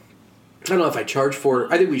 I don't know if I charge for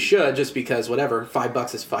it. I think we should, just because whatever,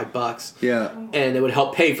 $5 is $5. Yeah. And it would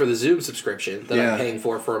help pay for the Zoom subscription that I'm paying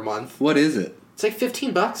for a month. What is it? It's like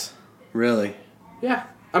 $15. Really? Yeah.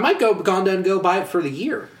 I might go buy it for the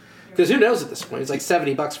year. Because who knows at this point? It's like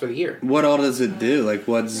 $70 for the year. What all does it do? Like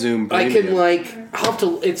what Zoom Premium?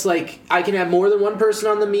 I can have more than one person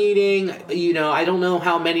on the meeting. You know, I don't know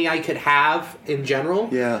how many I could have in general.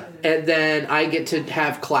 Yeah. And then I get to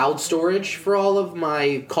have cloud storage for all of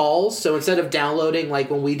my calls. So instead of downloading, like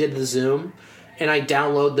when we did the Zoom, and I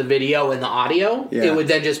download the video and the audio, it would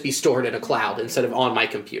then just be stored in a cloud instead of on my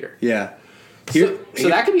computer. Yeah. So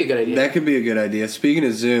that could be a good idea. That could be a good idea. Speaking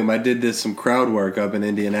of Zoom, I did some crowd work up in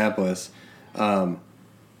Indianapolis. You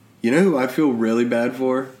know who I feel really bad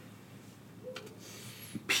for?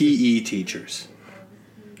 PE teachers.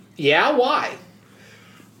 Yeah, why?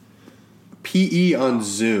 PE on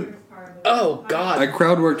Zoom. Oh, God. I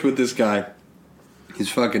crowd worked with this guy. He's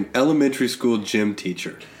fucking elementary school gym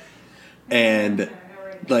teacher. And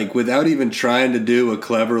like without even trying to do a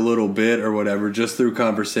clever little bit or whatever, just through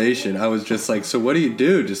conversation, I was just like, so what do you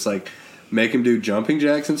do? Just like make him do jumping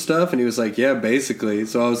jacks and stuff? And he was like, yeah, basically.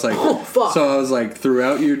 So I was like, oh, fuck. So I was like,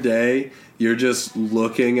 throughout your day, you're just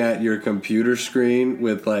looking at your computer screen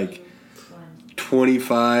with like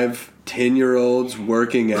 25 10-year-olds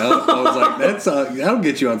working out. I was like, that'll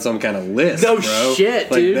get you on some kind of list, no bro.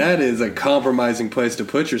 Shit, like, dude. That is a compromising place to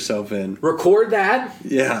put yourself in. Record that.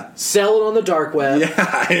 Yeah. Sell it on the dark web.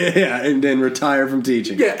 Yeah, and then retire from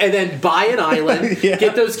teaching. Yeah, and then buy an island,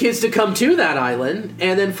 get those kids to come to that island,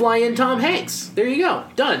 and then fly in Tom Hanks. There you go.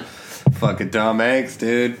 Done. Fucking Tom Hanks,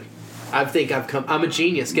 dude. I'm a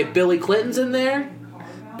genius. Get Billy Clinton's in there.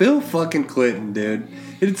 Bill fucking Clinton, dude.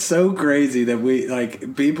 It's so crazy that we,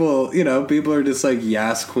 like, people are just, like,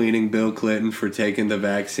 yas-queening Bill Clinton for taking the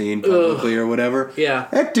vaccine publicly or whatever. Yeah.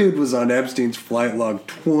 That dude was on Epstein's flight log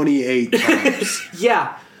 28 times.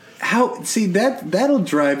 Yeah. That'll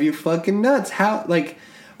drive you fucking nuts. How, like,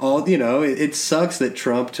 it sucks that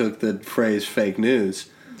Trump took the phrase fake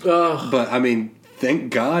news. Ugh. But, I mean,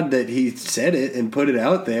 thank God that he said it and put it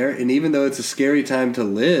out there. And even though it's a scary time to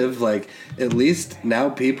live, like, at least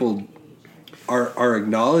now people are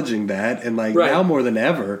acknowledging that, and like now more than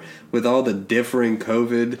ever with all the differing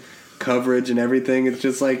COVID coverage and everything, it's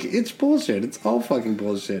just like it's bullshit. It's all fucking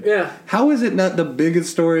bullshit. Yeah. How is it not the biggest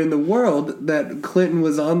story in the world that Clinton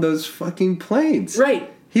was on those fucking planes? Right.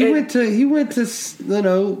 He went to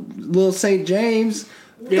Little St. James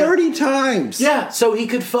 30 times. Yeah, so he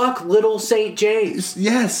could fuck Little St. James.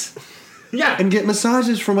 Yes. Yeah. And get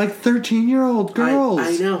massages from like 13-year-old girls.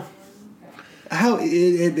 I know. How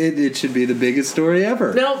it should be the biggest story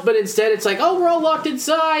ever. No, but instead it's like, oh, we're all locked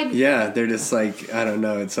inside. Yeah, they're just like, I don't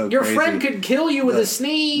know, it's so Your crazy. Your friend could kill you with a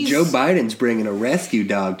sneeze. Joe Biden's bringing a rescue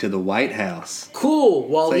dog to the White House. Cool,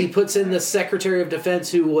 while he puts in the Secretary of Defense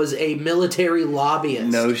who was a military lobbyist.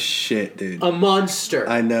 No shit, dude. A monster.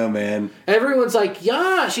 I know, man. Everyone's like,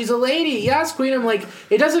 yeah, she's a lady. Yes, queen. I'm like,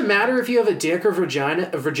 it doesn't matter if you have a dick or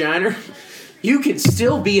vagina. You can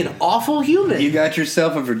still be an awful human. You got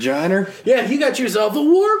yourself a vagina? Yeah, you got yourself a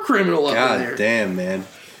war criminal up in there. God damn, man.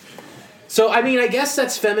 So, I mean, I guess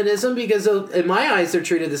that's feminism because in my eyes they're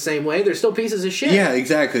treated the same way. They're still pieces of shit. Yeah,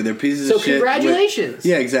 exactly. They're pieces of shit. So congratulations.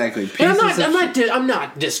 Yeah, exactly. And I'm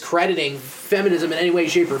not discrediting feminism in any way,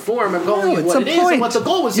 shape, or form. I'm calling it what it is and what the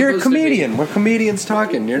goal was. You're a comedian. We're comedians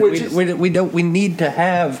talking. We need to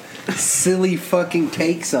have silly fucking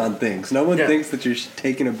takes on things. No one thinks that you're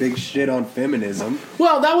taking a big shit on feminism.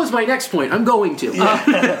 Well, that was my next point. I'm going to.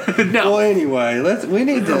 No. Well, anyway, we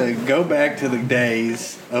need to go back to the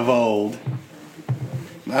days of old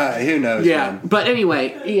Who knows? Yeah, man. but anyway,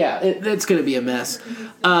 it's going to be a mess.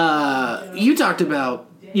 You talked about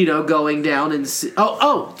going down and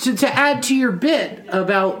to add to your bit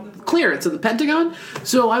about clearance of the Pentagon.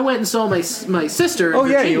 So I went and saw my sister. Oh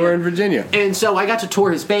yeah, you were in Virginia, and so I got to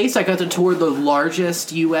tour his base. I got to tour the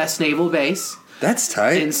largest U.S. naval base. That's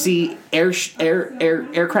tight. And see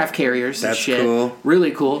aircraft carriers. That's and shit. cool. Really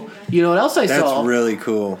cool. You know what else I saw? That's really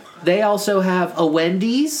cool. They also have a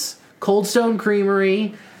Wendy's, Cold Stone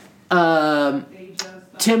Creamery,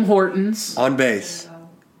 Tim Hortons, On base.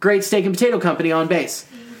 Great Steak and Potato Company on base.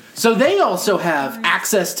 So they also have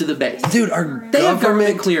access to the base. Dude, our They have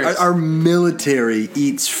government clearance. Our military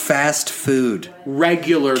eats fast food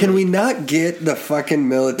regularly. Can we not get the fucking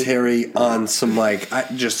military on some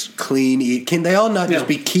just clean eat? Can they all not just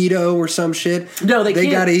be keto or some shit? No, they can't.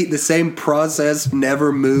 They gotta eat the same processed,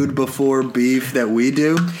 never mooed before beef that we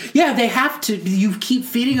do. Yeah, they have to. You keep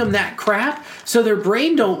feeding them that crap, so their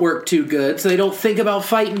brain don't work too good, so they don't think about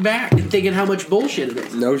fighting back and thinking how much bullshit it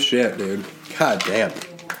is. No shit, dude. God damn.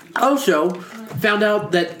 Also, found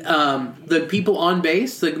out that the people on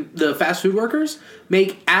base, the fast food workers,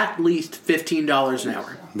 make at least $15 an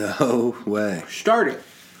hour. No way. Starting.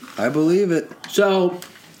 I believe it. So,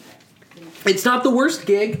 it's not the worst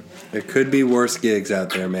gig. There could be worse gigs out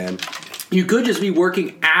there, man. You could just be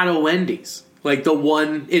working at a Wendy's. Like the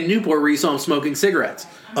one in Newport where you saw him smoking cigarettes.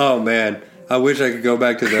 Oh, man. I wish I could go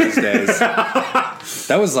back to those days.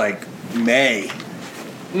 That was like May.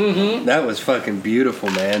 Mm-hmm. That was fucking beautiful,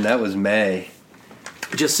 man. That was May.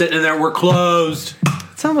 Just sitting in there, we're closed.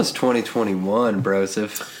 It's almost 2021,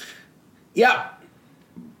 brosif. Yeah.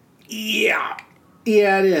 Yeah,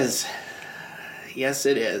 it is. Yes,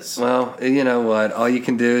 it is. Well, you know what? All you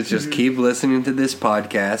can do is just keep listening to this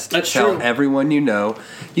podcast. That's Tell true. everyone you know.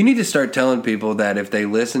 You need to start telling people that if they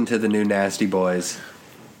listen to the new Nasty Boys,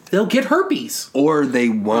 they'll get herpes. Or they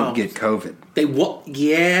won't get COVID. They won't.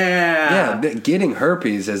 Yeah. Yeah, getting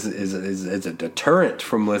herpes is a deterrent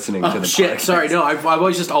from listening to the podcast. Sorry, no, I've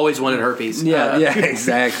always wanted herpes. Yeah,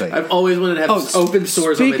 exactly. I've always wanted to have open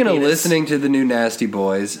sores on my Speaking of penis. listening to the new Nasty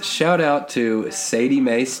Boys, shout out to Sadie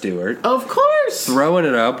Mae Stewart. Of course. Throwing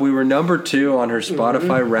it up. We were number 2 on her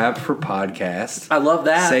Spotify Wrapped for podcast. I love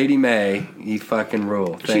that. Sadie Mae, you fucking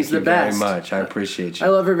rule. Thank She's you the best. very much. I appreciate you. I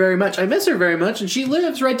love her very much. I miss her very much, and she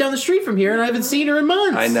lives right down the street from here, and I haven't seen her in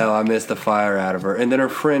months. I know. I missed the fire out of her. And then her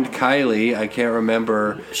friend Kylie, I can't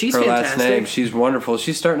remember She's her last fantastic. name. She's wonderful.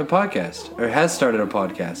 She's starting a podcast, or has started a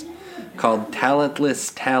podcast, called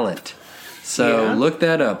Talentless Talent. So look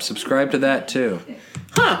that up. Subscribe to that too.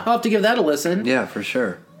 Huh, I'll have to give that a listen. Yeah, for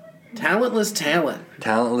sure. Talentless Talent.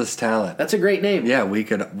 Talentless Talent. That's a great name. Yeah,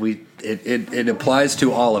 it applies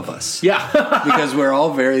to all of us. Yeah. Because we're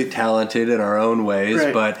all very talented in our own ways,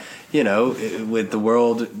 Right. but with the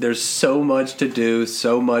world, there's so much to do,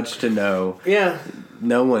 so much to know. Yeah.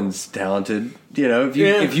 No one's talented.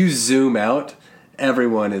 If you zoom out,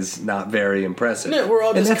 everyone is not very impressive. No, we're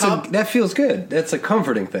all just that feels good. That's a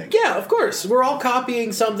comforting thing. Yeah, of course. We're all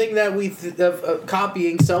copying something that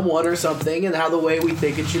copying someone or something, and how the way we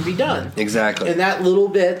think it should be done. Exactly. And that little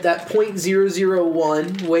bit, that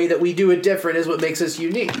 0.001 way that we do it different, is what makes us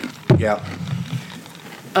unique. Yeah.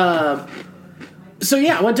 So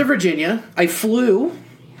yeah, I went to Virginia. I flew.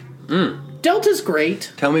 Delta's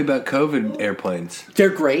great. Tell me about COVID airplanes. They're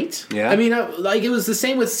great. Yeah. I mean, it was the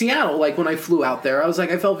same with Seattle. Like when I flew out there,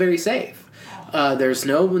 I felt very safe. There's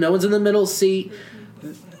no one's in the middle seat.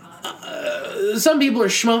 Some people are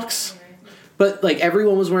schmucks, but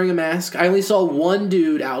everyone was wearing a mask. I only saw one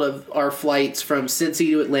dude out of our flights from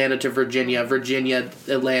Cincy to Atlanta to Virginia,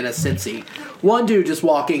 Atlanta, Cincy. One dude just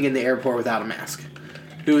walking in the airport without a mask.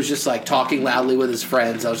 Who was just talking loudly with his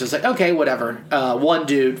friends. I was just okay, whatever. One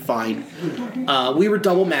dude, fine. We were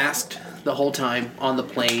double masked the whole time on the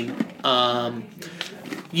plane.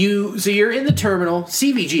 You're in the terminal.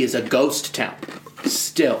 CVG is a ghost town.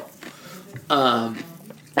 Still.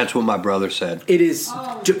 That's what my brother said. It is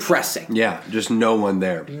depressing. Yeah, just no one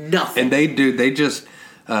there. Nothing. And they just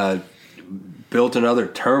built another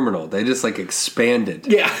terminal. They just Yeah. expanded.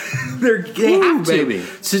 they have to. Baby.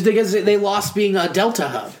 So because they lost being a Delta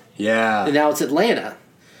hub. Yeah. And now it's Atlanta.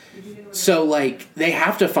 So they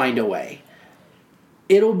have to find a way.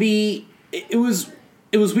 It was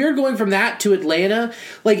weird going from that to Atlanta.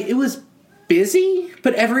 It was busy,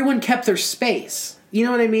 but everyone kept their space. You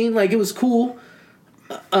know what I mean? It was cool.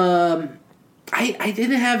 I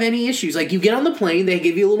didn't have any issues. You get on the plane, they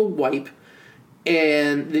give you a little wipe,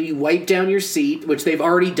 and then you wipe down your seat, which they've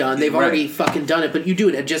already done. They've already fucking done it, but you do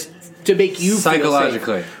it just to make you psychologically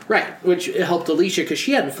feel safe. Right, which helped Alicia because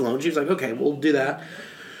she hadn't flown. She was okay, we'll do that.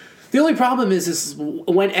 The only problem is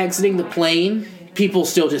when exiting the plane, people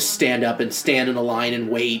still just stand up and stand in a line and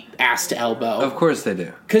wait ass to elbow. Of course they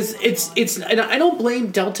do. Because it's and I don't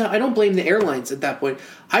blame Delta. I don't blame the airlines at that point.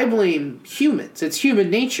 I blame humans. It's human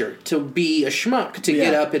nature to be a schmuck, to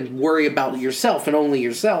get up and worry about yourself and only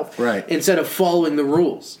yourself, right? Instead of following the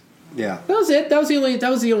rules. Yeah, that was it. That was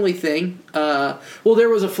the only thing. Well, there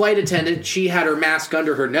was a flight attendant. She had her mask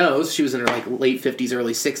under her nose. She was in her like late 50s,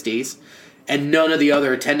 early 60s, and none of the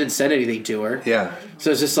other attendants said anything to her. Yeah.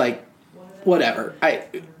 So it's just like, whatever.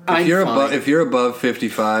 If you're above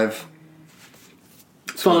 55,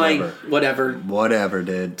 fine. Whatever. Whatever,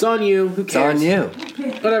 dude. It's on you. Who cares? It's on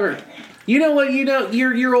you. Whatever. You know what? You know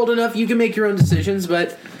you're old enough. You can make your own decisions.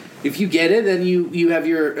 But if you get it, then you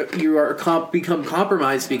become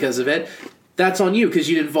compromised because of it. That's on you because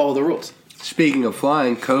you didn't follow the rules. Speaking of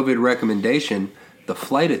flying, COVID recommendation: The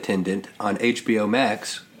Flight Attendant on HBO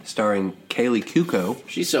Max, starring Kaylee Cuoco.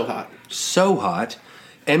 She's so hot. So hot.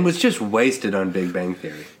 And was just wasted on Big Bang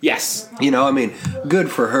Theory. Yes. You know, I mean,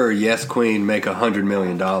 good for her. Yes, Queen, make $100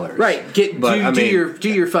 million. Right. Do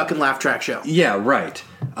your fucking laugh track show. Yeah, right.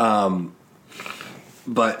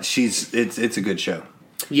 But it's a good show.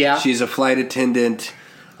 Yeah. She's a flight attendant,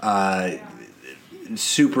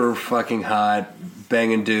 super fucking hot,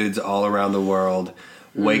 banging dudes all around the world.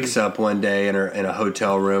 Wakes up one day in a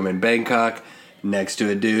hotel room in Bangkok next to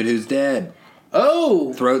a dude who's dead.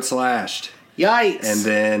 Oh. Throat slashed. Yikes. And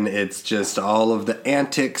then it's just all of the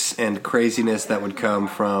antics and craziness that would come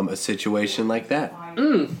from a situation like that.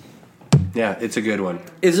 Yeah, it's a good one.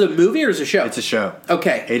 Is it a movie or is it a show? It's a show.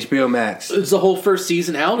 Okay. HBO Max. Is the whole first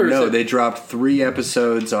season out? Or no, is it... they dropped 3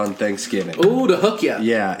 episodes on Thanksgiving. Ooh, to hook you.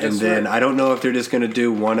 Yeah, and then I don't know if they're just going to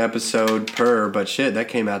do 1 episode per, but shit, that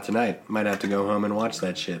came out tonight. Might have to go home and watch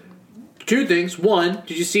that shit. 2 things. 1,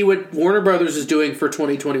 did you see what Warner Brothers is doing for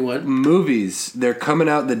 2021? Movies. They're coming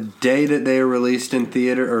out the day that they are released in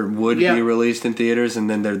theater, or would be released in theaters, and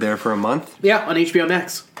then they're there for a month? Yeah, on HBO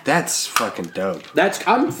Max. That's fucking dope.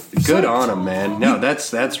 I'm good on them, man. No,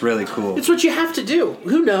 that's really cool. It's what you have to do.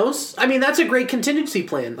 Who knows? I mean, that's a great contingency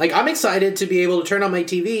plan. Like, I'm excited to be able to turn on my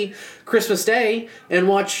TV Christmas Day and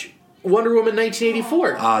watch Wonder Woman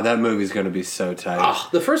 1984. That movie's going to be so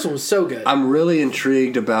tight. The first one was so good. I'm really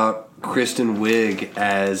intrigued about Kristen Wiig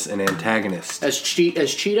as an antagonist. As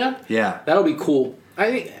Cheetah? Yeah. That'll be cool.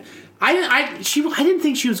 I didn't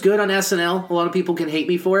think she was good on SNL. A lot of people can hate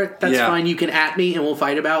me for it. That's fine. You can at me and we'll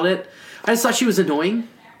fight about it. I just thought she was annoying.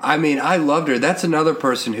 I mean, I loved her. That's another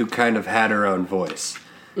person who kind of had her own voice.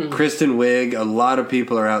 Mm-hmm. Kristen Wiig. A lot of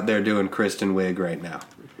people are out there doing Kristen Wiig right now.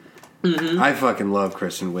 Mm-hmm. I fucking love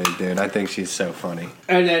Kristen Wiig, dude. I think she's so funny.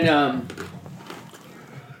 And then,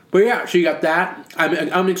 but yeah, so you got that.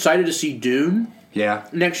 I'm excited to see Dune. Yeah.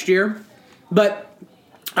 Next year, but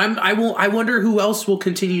I wonder who else will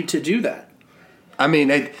continue to do that. I mean,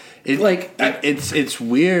 it's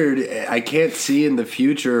weird. I can't see in the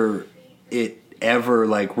future it ever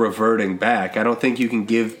like reverting back. I don't think you can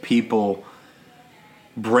give people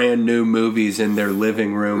brand new movies in their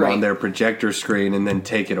living room on their projector screen and then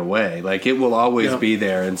take it away. Like, it will always be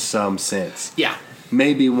there in some sense. Yeah.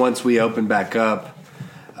 Maybe once we open back up,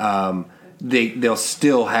 they'll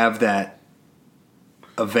still have that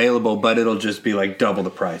available, but it'll just be like double the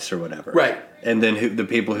price or whatever. Right. And then the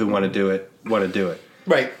people who want to do it.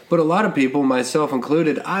 Right. But a lot of people, myself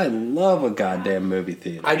included, I love a goddamn movie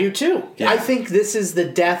theater. I do too. Yeah. I think this is the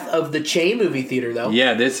death of the chain movie theater, though.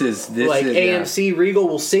 Yeah, this is AMC, Regal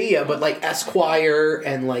will see you, but like Esquire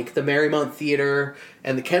and like the Marymount Theater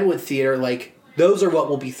and the Kenwood Theater, like those are what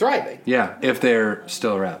will be thriving. Yeah, if they're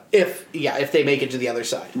still around. If they make it to the other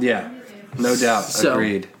side. Yeah, no doubt.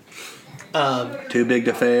 Agreed. Too big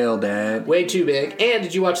to fail, Dad. Way too big. And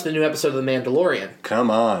did you watch the new episode of The Mandalorian? Come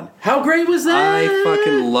on. How great was that? I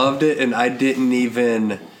fucking loved it, and I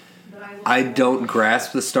don't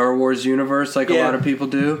grasp the Star Wars universe like a lot of people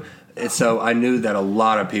do. And so I knew that a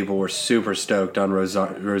lot of people were super stoked on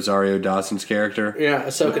Rosario Dawson's character. Yeah,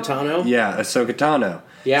 Ahsoka Tano. Yeah, Ahsoka Tano.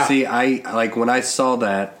 Yeah. See, when I saw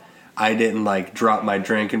that, I didn't like drop my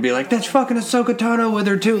drink and be like, "That's fucking Ahsoka Tano with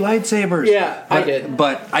her 2 lightsabers." Yeah, I did.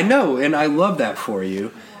 But I know, and I love that for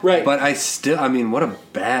you. Right. But what a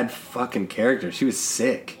bad fucking character. She was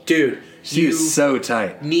sick. Dude. She was so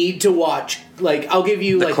tight. Need to watch, like, I'll give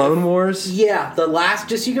you, the Clone Wars? Yeah, the last,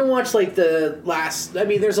 just you can watch, like, the last, I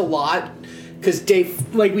mean, there's a lot, because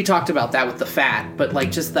Dave, like, we talked about that with the fat, but,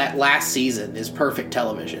 like, just that last season is perfect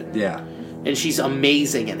television. Yeah. And she's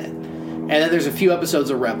amazing in it. And then there's a few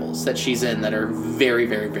episodes of Rebels that she's in that are very,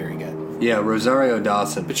 very, very good. Yeah, Rosario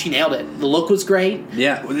Dawson. But she nailed it. The look was great.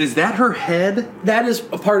 Yeah. Is that her head? That is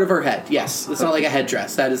a part of her head, yes. It's not like a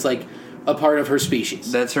headdress. That is like a part of her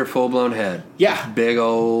species. That's her full-blown head. Yeah. Big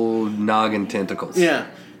old noggin tentacles. Yeah.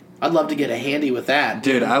 I'd love to get a handy with that.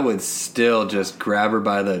 Dude, I would still just grab her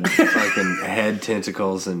by the fucking head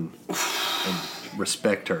tentacles and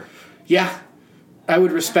respect her. Yeah. I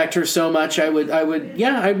would respect her so much.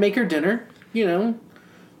 I'd make her dinner, you know.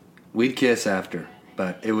 We'd kiss after,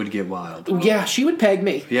 but it would get wild. Yeah, she would peg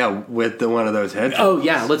me. Yeah, with one of those headphones. Oh,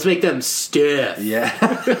 yeah, let's make them stiff. Yeah.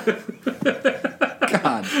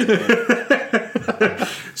 God damn.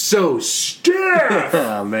 So stiff!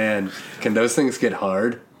 Oh, man. Can those things get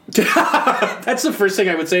hard? That's the first thing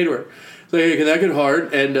I would say to her. Like, hey, can that get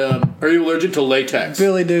hard? And are you allergic to latex?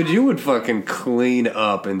 Billy, dude, you would fucking clean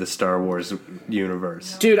up in the Star Wars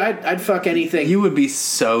universe. Dude, I'd fuck anything. You would be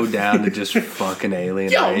so down to just fucking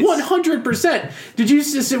alien Yeah, race. 100%. Did you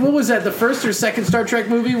just, what was that, the first or second Star Trek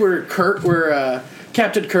movie where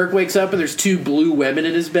Captain Kirk wakes up and there's two blue women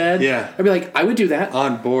in his bed? Yeah. I'd be like, I would do that.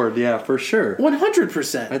 On board, yeah, for sure.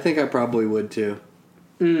 100%. I think I probably would too.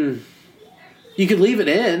 You could leave it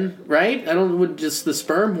in, right? Would just the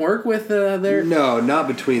sperm work with their... No, not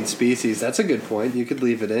between species. That's a good point. You could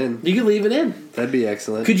leave it in. You could leave it in. That'd be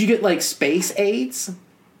excellent. Could you get, like, space AIDS?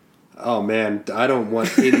 Oh, man. I don't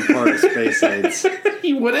want any part of space AIDS.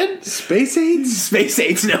 You wouldn't? Space AIDS? Space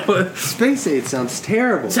AIDS, no. Space AIDS sounds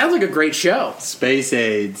terrible. Sounds like a great show. Space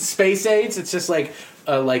AIDS. Space AIDS, it's just like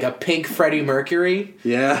a pink Freddie Mercury.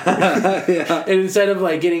 Yeah. Yeah. And instead of,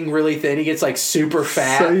 like, getting really thin, he gets, like, super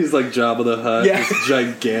fat. So he's like Jabba the Hutt. Yeah. Just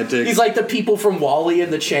gigantic. He's like the people from WALL-E in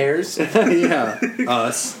the chairs. Yeah.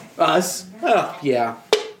 Us. Oh, yeah.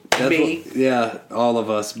 Me. Yeah, all of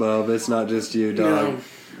us, Bub. It's not just you, dog. No.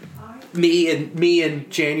 Me in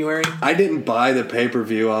January. I didn't buy the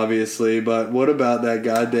pay-per-view, obviously, but what about that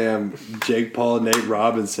goddamn Jake Paul, Nate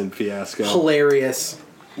Robinson fiasco? Hilarious.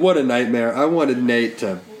 What a nightmare. I wanted Nate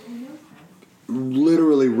to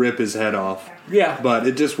literally rip his head off. Yeah. But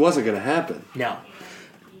it just wasn't going to happen. No.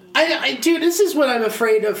 Dude, this is what I'm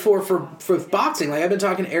afraid of for boxing. Like, I've been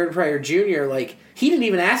talking to Aaron Pryor Jr., like, he didn't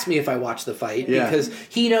even ask me if I watched the fight because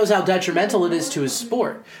he knows how detrimental it is to his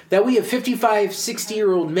sport. That we have 55,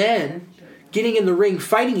 60-year-old men getting in the ring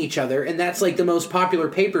fighting each other, and that's, like, the most popular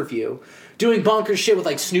pay-per-view. Doing bonkers shit with,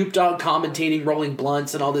 like, Snoop Dogg commentating, rolling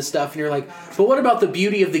blunts, and all this stuff. And you're like, but what about the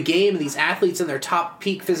beauty of the game and these athletes in their top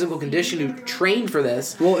peak physical condition who trained for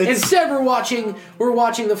this? Well, instead, we're watching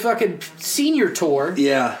the fucking senior tour.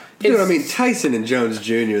 Yeah. Dude, I mean, Tyson and Jones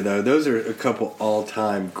Jr., though, those are a couple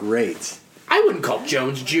all-time greats. I wouldn't call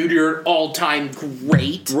Jones Jr. an all-time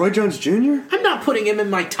great. Roy Jones Jr.? I'm not putting him in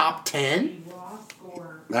my top 10.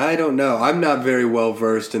 I don't know. I'm not very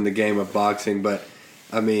well-versed in the game of boxing, but,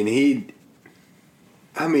 I mean,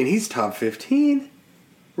 he's top 15.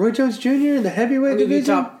 Roy Jones Jr. in the heavyweight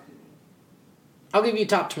division? I'll give you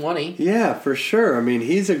top 20. Yeah, for sure. I mean,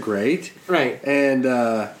 he's a great. Right. And,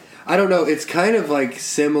 I don't know. It's kind of like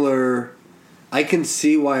similar. I can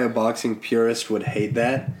see why a boxing purist would hate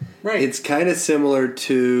that. Right. It's kind of similar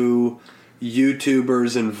to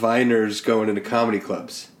YouTubers and Viners going into comedy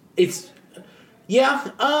clubs.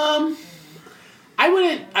 Yeah. I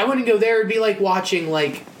wouldn't go there. It'd be like watching,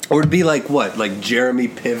 like... Or it'd be like what? Like Jeremy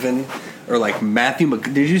Piven? Or like Matthew...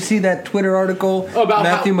 Did you see that Twitter article? About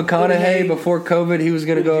Matthew McConaughey, before COVID, he was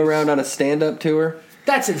going to go around on a stand-up tour?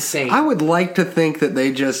 That's insane. I would like to think that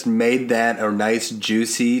they just made that a nice,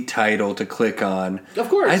 juicy title to click on. Of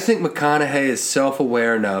course. I think McConaughey is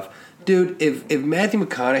self-aware enough. Dude, if Matthew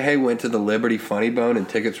McConaughey went to the Liberty Funny Bone and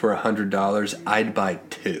tickets were $100, I'd buy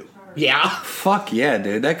 2. Yeah. Fuck yeah,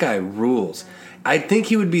 dude. That guy rules. I think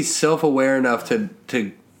he would be self-aware enough to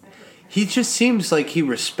he just seems like he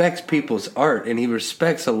respects people's art, and he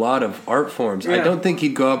respects a lot of art forms. Yeah. I don't think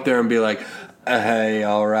he'd go up there and be like, hey,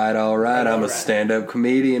 all right, I'm a stand-up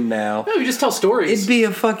comedian now. No, you just tell stories. It'd be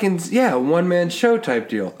a fucking, one-man show type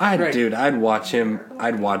deal. Dude, I'd watch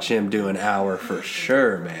him do an hour for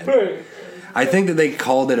sure, man. Right. I think that they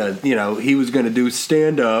called it he was going to do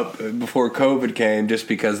stand-up before COVID came just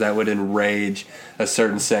because that would enrage a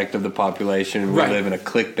certain sect of the population, and we live in a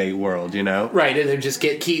clickbait world, you know? Right, and they just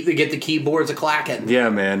get the keyboards a-clacking. Yeah,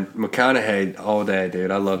 man. McConaughey all day,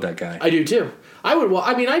 dude. I love that guy. I do, too.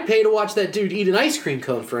 I'd pay to watch that dude eat an ice cream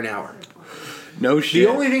cone for an hour. No shit.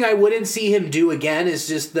 The only thing I wouldn't see him do again is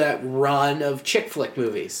just that run of chick flick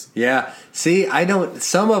movies. Yeah. See,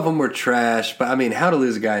 some of them were trash, but I mean, How to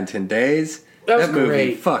Lose a Guy in 10 Days. That movie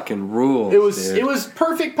great. Fucking rules. It was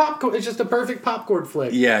perfect popcorn. It's just a perfect popcorn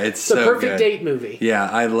flick. Yeah, it's a so perfect good. Date movie. Yeah,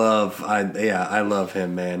 I love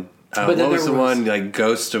him, man. But what was the one, like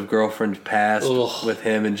Ghost of Girlfriend Past with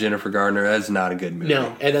him and Jennifer Gardner? That's not a good movie.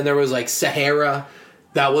 No, and then there was like Sahara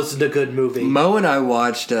That wasn't a good movie. Mo and I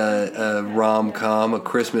watched a rom-com, a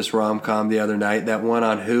Christmas rom-com the other night. That one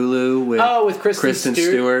on Hulu with Kristen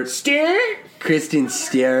Stewart. Kristen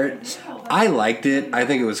Stewart. I liked it. I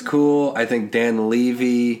think it was cool. I think Dan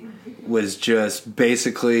Levy was just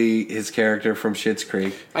basically his character from Schitt's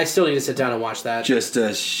Creek. I still need to sit down and watch that. Just a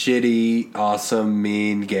shitty, awesome,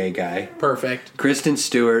 mean gay guy. Perfect. Kristen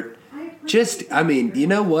Stewart. You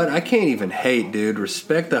know what? I can't even hate, dude.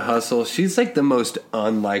 Respect the hustle. She's like the most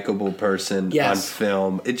unlikable person on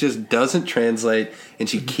film. It just doesn't translate, and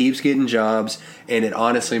she keeps getting jobs, and it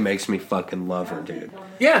honestly makes me fucking love her, dude.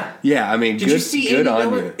 Yeah. Yeah, I mean, Did you see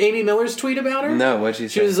Amy Miller's tweet about her? No, what'd she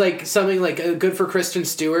say? She was like, something like, good for Kristen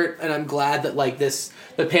Stewart, and I'm glad that, like,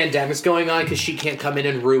 the pandemic's going on because she can't come in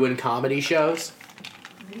and ruin comedy shows.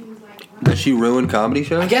 Does she ruin comedy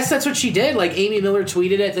shows? I guess that's what she did. Like, Amy Miller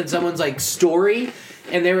tweeted it in someone's, like, story,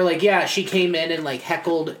 and they were like, yeah, she came in and, like,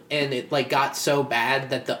 heckled, and it, like, got so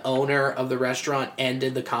bad that the owner of the restaurant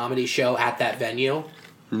ended the comedy show at that venue.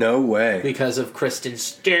 No way. Because of Kristen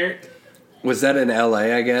Stewart. Was that in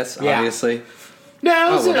L.A., I guess, obviously? No,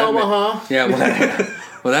 it was in Omaha.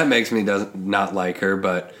 Well, that makes me not like her,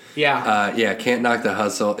 but... Yeah. Can't knock the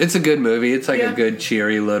hustle. It's a good movie. It's like a good,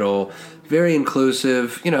 cheery little... Very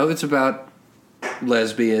inclusive. You know, it's about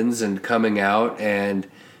lesbians and coming out, and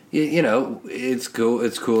you know, it's cool.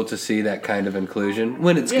 It's cool to see that kind of inclusion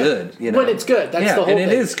when it's good. You know, when it's good. That's the whole thing.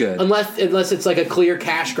 And it is good. Unless it's like a clear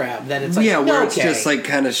cash grab, then it's like where it's just like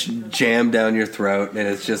kind of jammed down your throat, and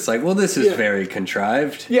it's just like, well, this is very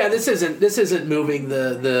contrived. Yeah, this isn't moving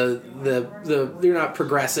the you're not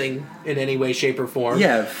progressing in any way, shape, or form.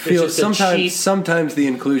 Yeah, sometimes the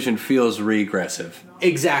inclusion feels regressive.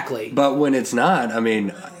 Exactly. But when it's not, I mean,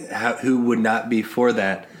 who would not be for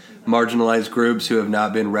that? Marginalized groups who have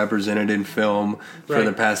not been represented in film for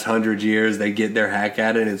the past 100 years, they get their hack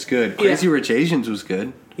at it, and it's good. Crazy Rich Asians was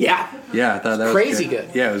good. Yeah. Yeah, I thought that was crazy good.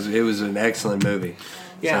 Yeah, it was an excellent movie.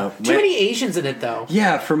 Yeah. So, too many Asians in it, though.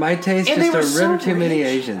 Yeah, for my taste, and just too many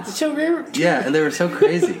Asians. So rare. Yeah, and they were so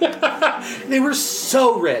crazy. They were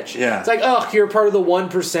so rich. Yeah. It's like, oh, you're part of the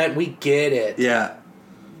 1%. We get it. Yeah.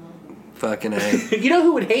 Fucking A. You know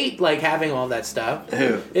who would hate, like, having all that stuff?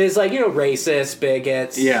 Who? Is, like, racists,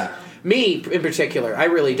 bigots. Yeah. Me, in particular, I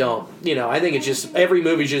really don't. I think it's just, every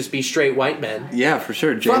movie should just be straight white men. Yeah, for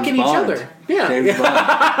sure. James fucking Bond. each other. Yeah. James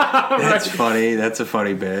Bond. That's funny. That's a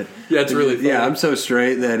funny bit. Yeah, it's really funny. Yeah, I'm so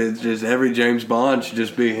straight that it's just every James Bond should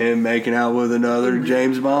just be him making out with another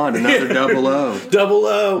James Bond, another 00.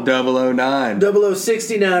 009.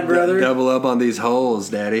 0069, brother. Double up on these holes,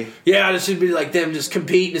 daddy. Yeah, it should be like them just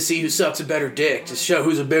competing to see who sucks a better dick, to show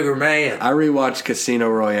who's a bigger man. I rewatched Casino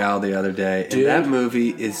Royale the other day, and that movie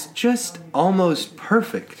is just almost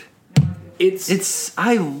perfect.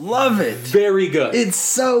 I love it. Very good. It's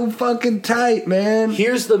so fucking tight, man.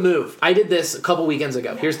 Here's the move. I did this a couple weekends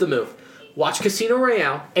ago. Here's the move. Watch Casino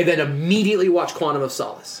Royale, and then immediately watch Quantum of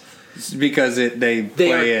Solace. Because they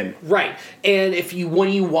play in. Right. And when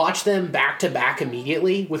you watch them back to back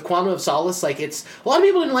immediately, with Quantum of Solace, like, it's... A lot of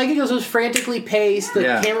people didn't like it because it was frantically paced, the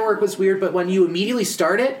camera work was weird, but when you immediately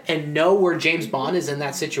start it and know where James Bond is in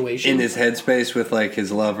that situation... In his headspace with, like,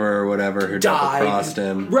 his lover or whatever who double-crossed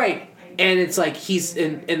him. Right. And it's like he's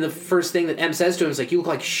and the first thing that M says to him is like, you look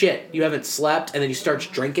like shit, you haven't slept, and then he starts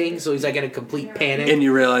drinking, so he's like in a complete panic. And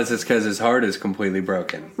you realize it's because his heart is completely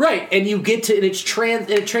broken. Right, and you get to, and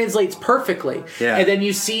it translates perfectly. Yeah. And then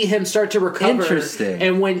you see him start to recover. Interesting.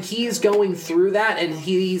 And when he's going through that and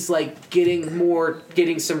he's like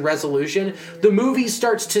getting some resolution, the movie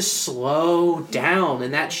starts to slow down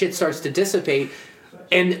and that shit starts to dissipate.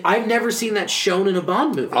 And I've never seen that shown in a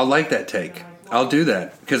Bond movie. I like that take. I'll do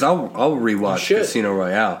that because I'll rewatch Casino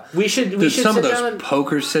Royale. We should some of those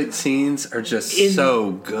poker scenes are just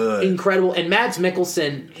so good, incredible. And Mads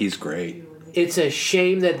Mikkelsen, he's great. It's a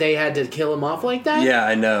shame that they had to kill him off like that. Yeah,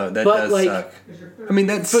 I know that does suck. I mean,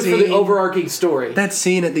 that scene, for the overarching story. That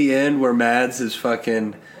scene at the end where Mads is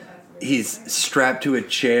he's strapped to a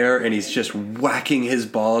chair and he's just whacking his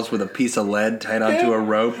balls with a piece of lead tied onto a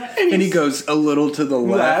rope, and he goes a little to the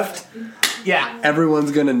left. Yeah. Everyone's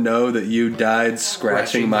going to know that you died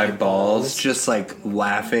scratching my balls. Just like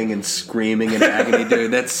laughing and screaming in agony. Dude,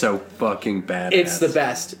 that's so fucking badass. It's the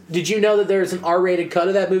best. Did you know that there's an R-rated cut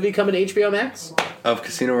of that movie coming to HBO Max? Of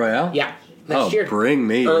Casino Royale? Yeah. Next year. Bring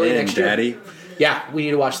me in, daddy. Yeah, we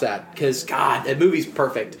need to watch that. Because, God, that movie's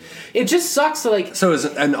perfect. It just sucks to like... So is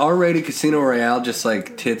an R-rated Casino Royale just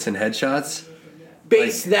like tits and headshots?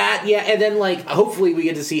 And then like hopefully we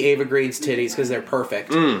get to see Ava Green's titties because they're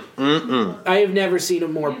perfect. I have never seen a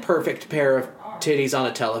more perfect pair of titties on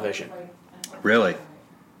a television. Really?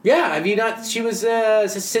 Yeah, have you not? She was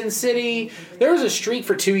Sin City. There was a streak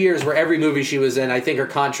for 2 years where every movie she was in, I think her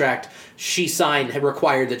contract she signed had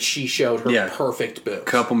required that she showed her perfect boobs.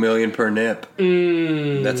 Couple million per nip.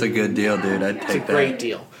 That's a good deal, dude. I'd take that. It's a great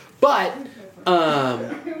deal. But,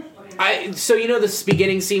 so you know this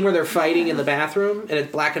beginning scene where they're fighting in the bathroom and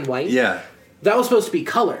it's black and white? Yeah. That was supposed to be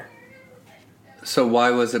color. So why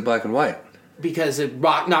was it black and white? Because it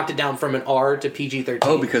knocked it down from an R to PG-13.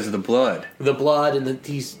 Oh, because of the blood. The blood, and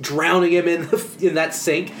he's drowning him in that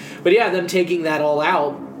sink. But yeah, them taking that all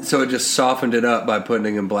out. So it just softened it up by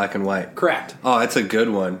putting it in black and white. Correct. Oh, that's a good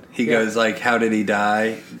one. He goes like, how did he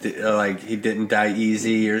die? He didn't die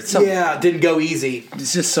easy or something. Yeah, didn't go easy.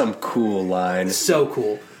 It's just some cool line. So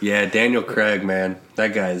cool. Yeah, Daniel Craig, man.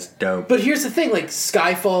 That guy's dope. But here's the thing, like,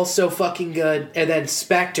 Skyfall's so fucking good, and then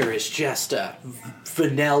Spectre is just a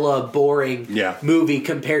vanilla, boring movie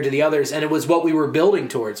compared to the others, and it was what we were building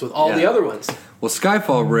towards with all the other ones. Well,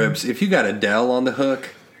 Skyfall rips. If you got Adele on the hook,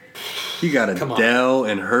 you got Adele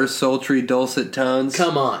and her sultry dulcet tones.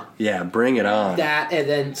 Come on. Yeah, bring it on. That, and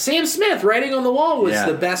then Sam Smith writing on the wall was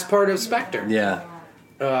the best part of Spectre. Yeah.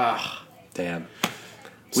 Damn.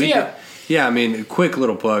 So Yeah, I mean, a quick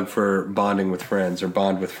little plug for bonding with friends or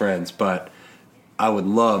bond with friends, but I would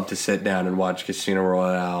love to sit down and watch Casino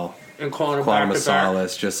Royale and Quantum of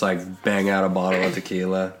Solace, just like bang out a bottle of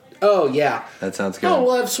tequila. Oh, yeah. That sounds good. Oh,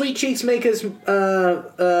 we'll have Sweet Cheeks make us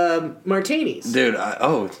martinis. Dude,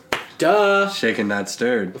 duh. Shaken, not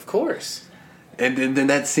stirred. Of course. And then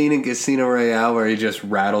that scene in Casino Royale where he just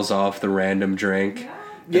rattles off the random drink.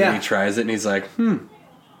 And he tries it and he's like,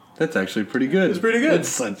 that's actually pretty good. It's pretty good.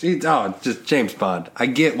 Just James Bond. I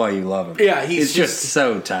get why you love him. Yeah, he's just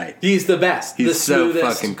so tight. He's the best. He's the so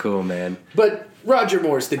smoothest. fucking cool, man. But Roger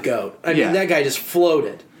Moore's the GOAT. I mean, that guy just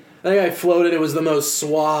floated. That guy floated. It was the most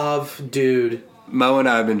suave dude. Mo and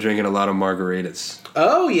I have been drinking a lot of margaritas.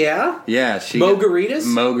 Oh, yeah? Yeah. Mogaritas?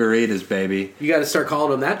 Mogaritas, baby. You got to start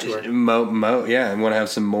calling them that to her. Yeah, and want to have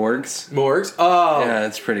some morgues. Morgues? Oh. Yeah,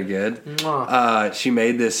 that's pretty good. Mwah. She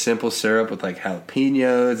made this simple syrup with like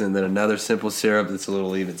jalapenos and then another simple syrup that's a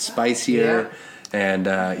little even spicier. Yeah. And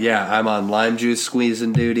I'm on lime juice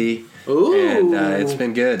squeezing duty. Ooh. And it's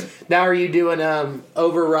been good. Now, are you doing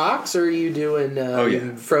over rocks or are you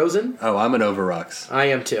doing frozen? Oh, I'm an over rocks. I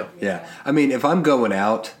am too. Yeah. I mean, if I'm going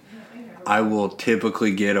out, I will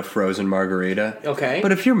typically get a frozen margarita. Okay.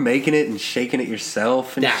 But if you're making it and shaking it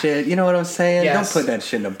yourself and shit, you know what I'm saying? Yes. Don't put that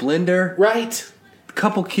shit in a blender. Right. A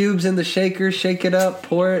couple cubes in the shaker, shake it up,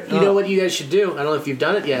 pour it. You know what you guys should do? I don't know if you've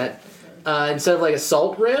done it yet. Instead of like a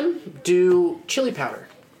salt rim, do chili powder.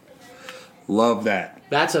 Love that.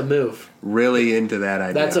 That's a move. Really into that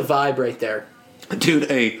idea. That's a vibe right there.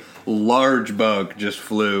 Dude, a large bug just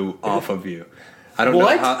flew off of you. I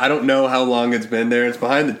don't know how long it's been there. It's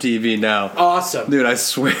behind the TV now. Awesome. Dude, I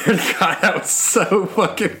swear to God, that was so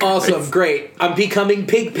fucking crazy. Awesome, great. I'm becoming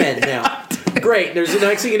Pigpen now. Great. There's the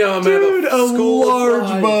next thing you know, I'm going to have a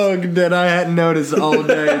large bug that I hadn't noticed all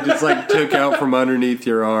day just like took out from underneath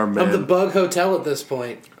your arm, man. I'm the bug hotel at this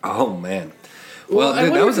point. Oh, man. Well,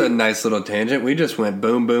 dude, that was a nice little tangent. We just went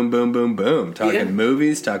boom, boom, boom, boom, boom. Talking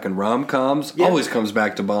movies, talking rom-coms. Yeah. Always comes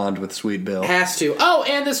back to Bond with Sweet Bill. Has to. Oh,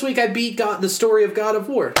 and this week I beat the story of God of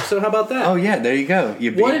War. So how about that? Oh, yeah, there you go.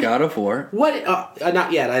 You beat God of War.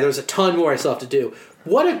 Not yet. There's a ton more I still have to do.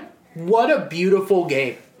 What a beautiful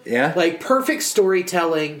game. Yeah? Like, perfect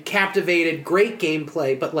storytelling, captivated, great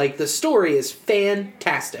gameplay, but, like, the story is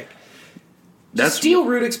fantastic. Just steal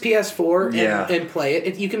Rudik's PS4 and play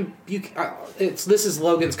it. This is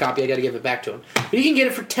Logan's copy. I got to give it back to him. But you can get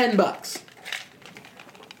it for $10.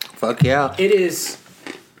 Fuck yeah! It is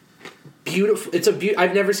beautiful.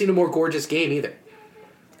 I've never seen a more gorgeous game either.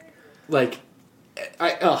 Like,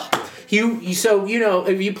 have you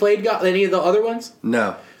played any of the other ones?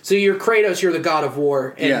 No. So you're Kratos, you're the god of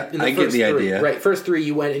war. And I get the idea. Right, first three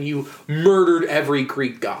you went and you murdered every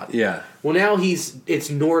Greek god. Yeah. Well, now it's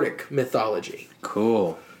Nordic mythology.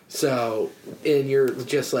 Cool. So, and you're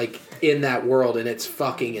just like in that world and it's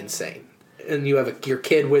fucking insane. And you have your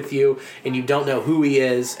kid with you and you don't know who he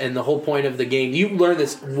is. And the whole point of the game, you learn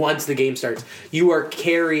this once the game starts. You are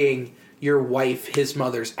carrying your wife, his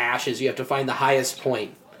mother's ashes. You have to find the highest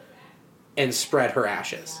point and spread her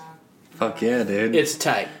ashes. Fuck yeah, dude. It's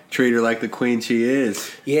tight. Treat her like the queen she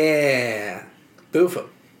is. Yeah. Boof 'em.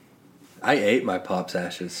 I ate my Pop's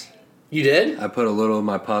ashes. You did? I put a little of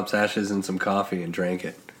my Pop's ashes in some coffee and drank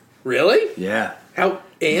it. Really? Yeah. How?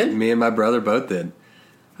 And? Me and my brother both did.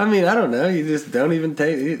 I mean, I don't know. You just don't even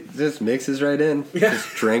take it. Just mixes right in. Yeah.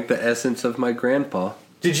 Just drank the essence of my grandpa.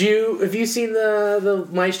 Have you seen the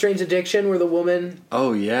My Strange Addiction where the woman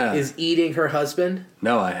Oh, yeah. is eating her husband?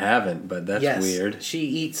 No, I haven't, but that's weird. She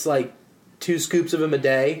eats like 2 scoops of him a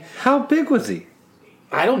day. How big was he?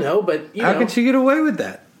 I don't know, but How can she get away with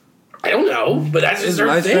that? I don't know, but that's just her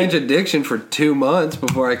My thing. Strange Addiction for 2 months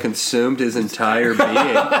before I consumed his entire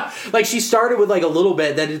being. Like, she started with like a little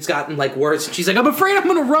bit, then it's gotten like worse. She's like, I'm afraid I'm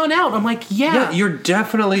going to run out. I'm like, Yeah, you're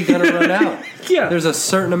definitely going to run out. Yeah. There's a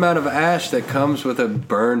certain amount of ash that comes with a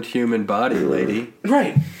burned human body, lady.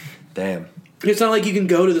 Right. Damn. It's not like you can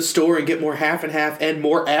go to the store and get more half and half and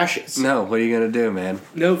more ashes. No, what are you going to do, man?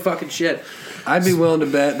 No fucking shit. I'd be willing to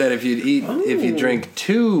bet that if you drink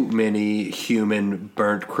too many human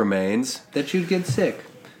burnt cremains, that you'd get sick.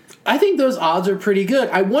 I think those odds are pretty good.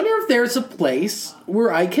 I wonder if there's a place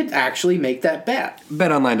where I could actually make that bet.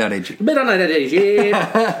 BetOnline.ag.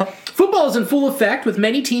 BetOnline.ag. Football is in full effect with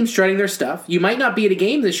many teams shredding their stuff. You might not be at a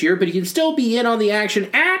game this year, but you can still be in on the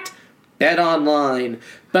action at BetOnline.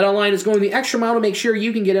 BetOnline is going the extra mile to make sure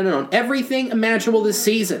you can get in on everything imaginable this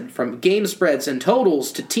season. From game spreads and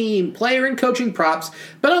totals to team, player, and coaching props,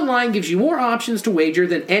 BetOnline gives you more options to wager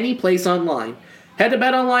than any place online. Head to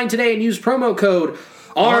BetOnline today and use promo code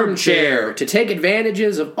ARMCHAIR to take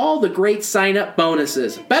advantages of all the great sign-up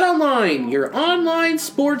bonuses. BetOnline, your online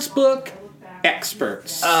sportsbook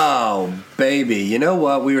experts. Oh, baby. You know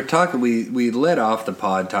what? We were talking, we led off the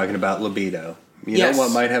pod talking about libido. You know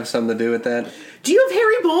what might have something to do with that? Do you have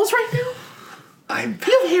hairy balls right now? You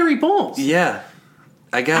have hairy balls. Yeah.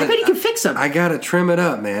 I bet you can fix them. I gotta trim it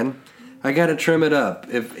up, man. I gotta trim it up.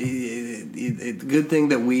 Good thing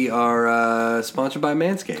that we are sponsored by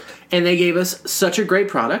Manscaped. And they gave us such a great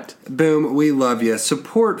product. Boom, we love you.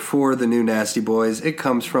 Support for the new Nasty Boys. It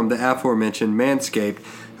comes from the aforementioned Manscaped,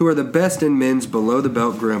 who are the best in men's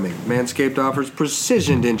below-the-belt grooming. Manscaped offers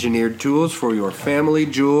precision-engineered tools for your family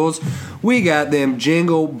jewels. We got them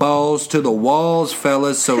jingle balls to the walls,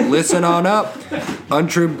 fellas, so listen on up.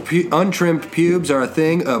 Untrimmed pubes are a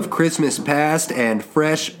thing of Christmas past, and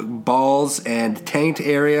fresh balls and taint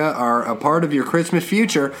area are a part of your Christmas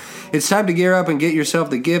future. It's time to gear up and get yourself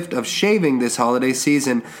the gift of shaving this holiday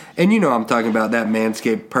season. And you know I'm talking about that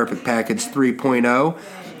Manscaped Perfect Package 3.0.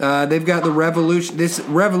 They've got this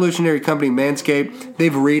revolutionary company, Manscaped.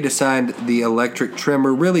 They've redesigned the electric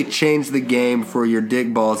trimmer, really changed the game for your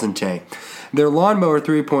dick, balls, and taint. Their Lawnmower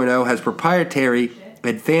 3.0 has proprietary,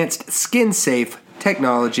 advanced, skin-safe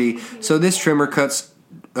technology, so this trimmer cuts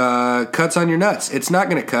on your nuts. It's not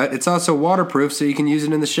going to cut. It's also waterproof, so you can use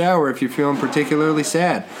it in the shower if you're feeling particularly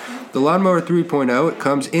sad. The Lawnmower 3.0, it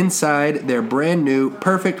comes inside their brand new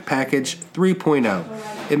Perfect Package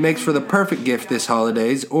 3.0. It makes for the perfect gift this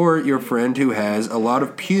holidays or your friend who has a lot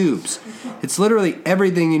of pubes. It's literally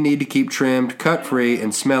everything you need to keep trimmed, cut-free,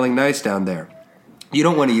 and smelling nice down there. You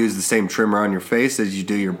don't want to use the same trimmer on your face as you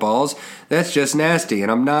do your balls. That's just nasty, and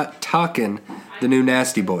I'm not talking the new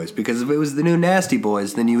Nasty Boys, because if it was the new Nasty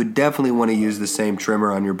Boys, then you would definitely want to use the same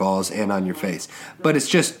trimmer on your balls and on your face. But it's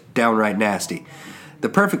just downright nasty. The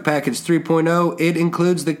Perfect Package 3.0, it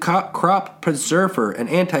includes the Crop Preserver, an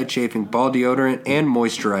anti-chafing ball deodorant and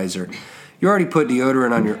moisturizer. You already put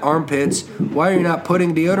deodorant on your armpits. Why are you not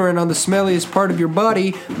putting deodorant on the smelliest part of your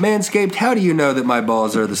body? Manscaped, how do you know that my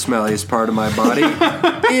balls are the smelliest part of my body?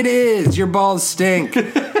 It is. Your balls stink.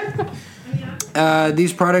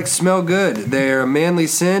 These products smell good. They're a manly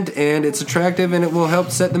scent, and it's attractive, and it will help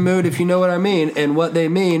set the mood, if you know what I mean. And what they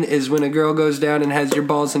mean is when a girl goes down and has your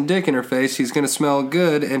balls and dick in her face, she's going to smell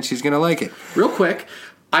good, and she's going to like it. Real quick,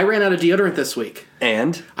 I ran out of deodorant this week.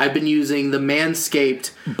 And? I've been using the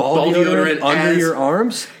Manscaped ball deodorant under your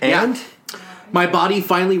arms? And? Yeah. My body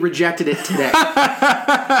finally rejected it today.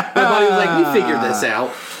 My body was like, we figured this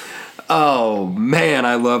out. Oh, man,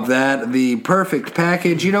 I love that. The Perfect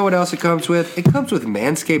Package. You know what else it comes with? It comes with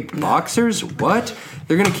Manscaped boxers. What?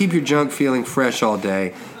 They're going to keep your junk feeling fresh all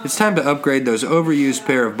day. It's time to upgrade those overused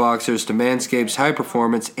pair of boxers to Manscaped's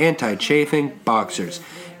high-performance, anti-chafing boxers.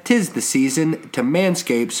 'Tis the season to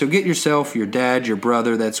Manscaped, so get yourself, your dad, your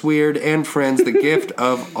brother, that's weird, and friends the gift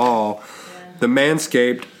of all. The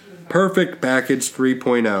Manscaped Perfect Package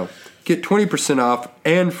 3.0. Get 20% off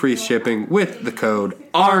and free shipping with the code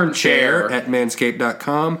ARMCHAIR at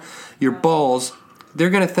manscaped.com. Your balls, they're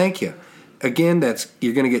going to thank you. Again,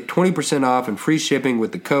 you're going to get 20% off and free shipping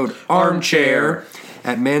with the code ARMCHAIR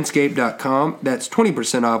at manscaped.com. That's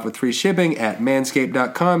 20% off with free shipping at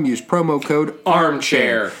manscaped.com. Use promo code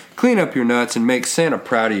ARMCHAIR. Clean up your nuts and make Santa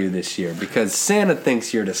proud of you this year, because Santa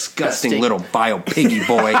thinks you're a disgusting little vile piggy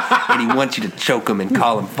boy and he wants you to choke him and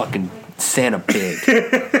call him fucking Santa Pig.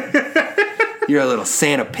 You're a little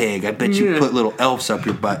Santa Pig. I bet you put little elves up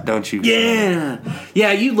your butt, don't you? Yeah.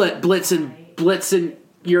 Yeah, you let Blitzen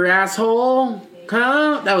Your asshole?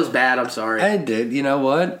 Huh? That was bad. I'm sorry. I did. You know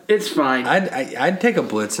what? It's fine. I'd take a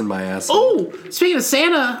blitz in my asshole. Oh, speaking of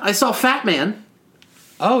Santa, I saw Fat Man.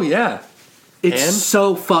 Oh, yeah. It's And?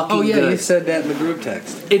 so fucking good. Oh, yeah, you said that in the group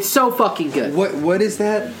text. It's so fucking good. What is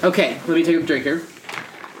that? Okay, let me take a drink here.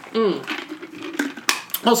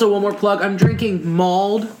 Also, one more plug. I'm drinking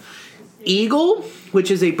Mauled Eagle,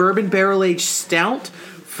 which is a bourbon barrel-aged stout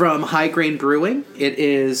from High Grain Brewing. It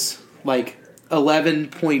is like 11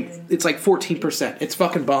 point... It's like 14%. It's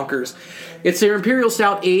fucking bonkers. It's their Imperial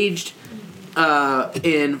Stout aged for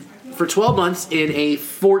 12 months in a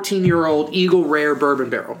 14-year-old Eagle Rare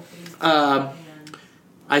bourbon barrel.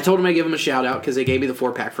 I told them I'd give them a shout-out because they gave me the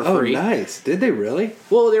 4-pack for free. Oh, nice. Did they really?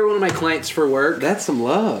 Well, they were one of my clients for work. That's some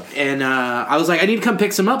love. And I was like, I need to come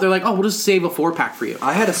pick some up. They're like, oh, we'll just save a 4-pack for you.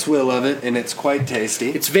 I had a swill of it, and it's quite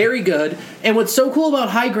tasty. It's very good. And what's so cool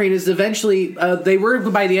about High Grain is eventually, they were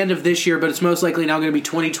by the end of this year, but it's most likely now going to be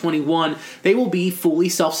 2021, they will be fully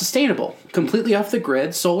self-sustainable. Completely off the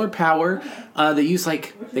grid, solar power. They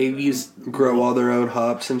use... Grow all their own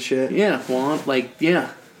hops and shit? Yeah, well,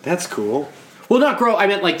 yeah. That's cool. Well, not grow. I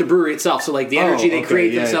meant like the brewery itself. So like the energy they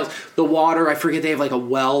create themselves. Yeah. The water. I forget they have like a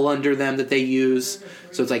well under them that they use.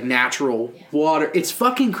 So it's like natural water. It's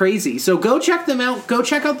fucking crazy. So go check them out. Go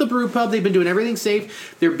check out the brew pub. They've been doing everything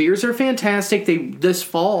safe. Their beers are fantastic. This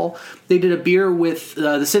fall they did a beer with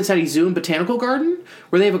the Cincinnati Zoo and Botanical Garden,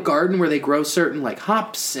 where they have a garden where they grow certain like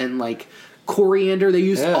hops and like coriander. They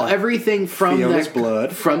use everything from Fiona's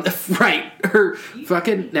blood. From right. Her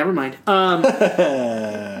fucking never mind.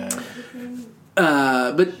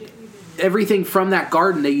 But everything from that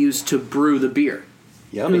garden they used to brew the beer.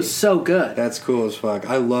 Yummy. It was so good. That's cool as fuck.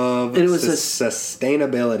 I love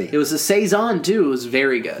sustainability. It was a Saison, too. It was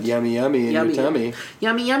very good. Yummy in your tummy.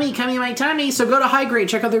 Yummy, coming in my tummy. So go to High Grain,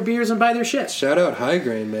 check out their beers, and buy their shit. Shout out High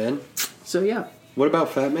Grain, man. So, yeah. What about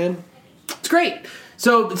Fat Man? It's great.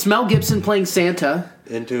 So it's Mel Gibson playing Santa.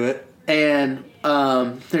 Into it. And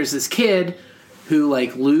there's this kid who,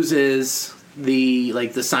 like, loses...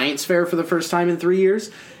 the science fair for the first time in 3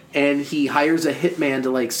 years, and he hires a hitman to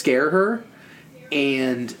like scare her,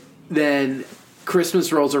 and then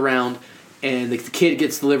Christmas rolls around and the kid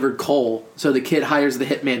gets delivered coal, so the kid hires the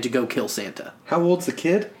hitman to go kill Santa. How old's the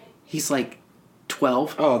kid? He's like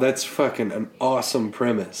 12. Oh, that's fucking an awesome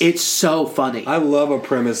premise. It's so funny. I love a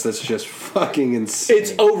premise that's just fucking insane.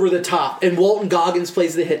 It's over the top, and Walton Goggins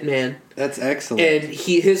plays the hitman. That's excellent. And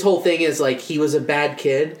his whole thing is like he was a bad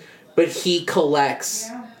kid, but he collects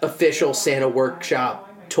official Santa Workshop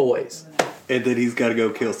toys. And then he's got to go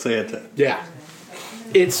kill Santa. Yeah.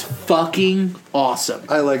 It's fucking awesome.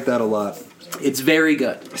 I like that a lot. It's very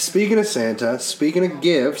good. Speaking of Santa, speaking of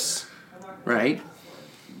gifts... Right?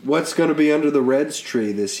 What's going to be under the Reds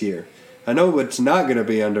tree this year? I know what's not going to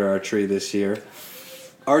be under our tree this year.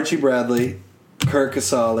 Archie Bradley, Kurt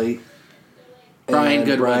Casale,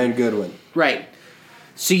 and Brian Goodwin. Right.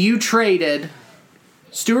 So you traded...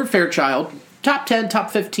 Stuart Fairchild, top 10,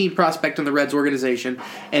 top 15 prospect in the Reds organization,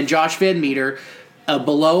 and Josh Van Meter, a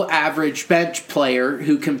below-average bench player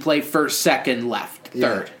who can play first, second, left,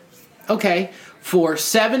 third. Yeah. Okay, for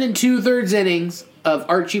 7 2/3 innings of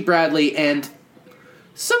Archie Bradley and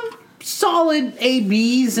some solid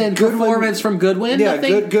ABs and performance from Goodwin. Yeah,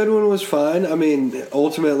 Goodwin was fine. I mean,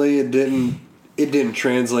 ultimately it didn't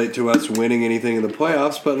translate to us winning anything in the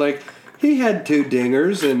playoffs, but like... He had 2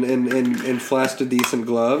 dingers and flashed a decent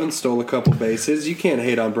glove and stole a couple bases. You can't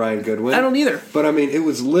hate on Brian Goodwin. I don't either. But, I mean, it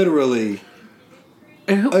was literally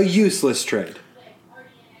a useless trade.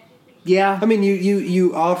 Yeah. I mean,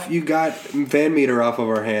 you got Van Meter off of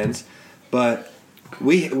our hands, but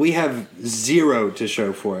we have 0 to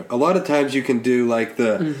show for it. A lot of times you can do, like,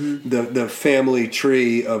 the family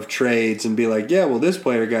tree of trades and be like, yeah, well, this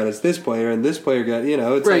player got us this player and this player got,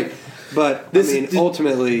 it's right. like... But,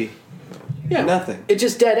 ultimately... Yeah, nothing. It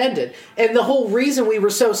just dead-ended. And the whole reason we were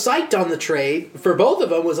so psyched on the trade for both of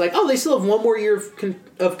them was like, oh, they still have 1 more year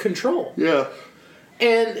of control. Yeah.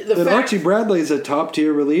 And Archie Bradley is a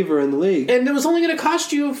top-tier reliever in the league. And it was only going to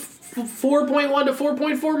cost you $4.1 to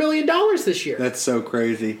 $4.4 million this year. That's so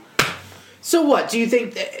crazy. So what? Do you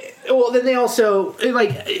think... Well, then they also...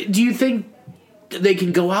 Like, do you think they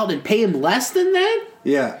can go out and pay him less than that?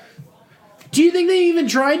 Yeah. Do you think they even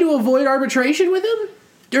tried to avoid arbitration with him?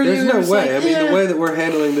 There's no way. Like, the way that we're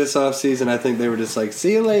handling this offseason, I think they were just like,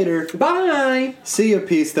 see you later. Bye. See a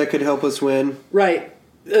piece that could help us win. Right.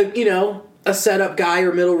 A setup guy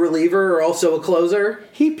or middle reliever or also a closer.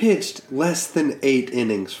 He pitched less than 8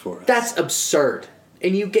 innings for us. That's absurd.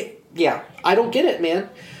 And you get... Yeah, I don't get it, man.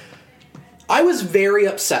 I was very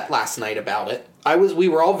upset last night about it. We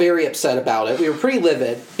were all very upset about it. We were pretty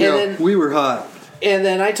livid. We were hot. And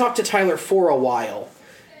then I talked to Tyler for a while,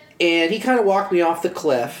 and he kind of walked me off the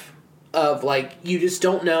cliff of, like, you just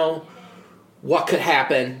don't know what could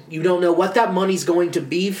happen. You don't know what that money's going to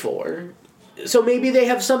be for. So maybe they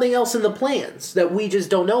have something else in the plans that we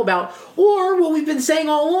just don't know about. Or what we've been saying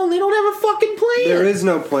all along, they don't have a fucking plan. There is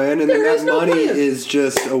no plan, and There then is that no money plan. is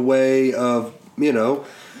just a way of,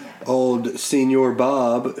 old Senior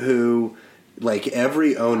Bob, who, like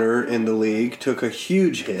every owner in the league, took a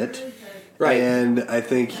huge hit. Right. And I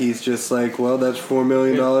think he's just like, well, that's $4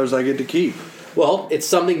 million I get to keep. Well, it's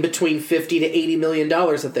something between $50 to $80 million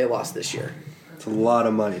that they lost this year. It's a lot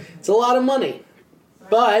of money. It's a lot of money.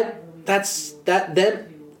 But them's the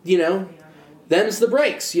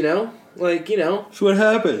breaks, That's what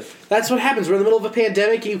happens. That's what happens. We're in the middle of a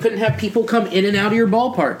pandemic and you couldn't have people come in and out of your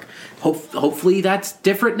ballpark. Hopefully that's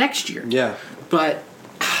different next year. Yeah. But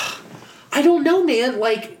I don't know, man.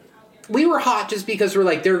 Like, we were hot just because we're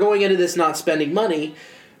like, they're going into this not spending money.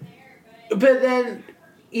 But then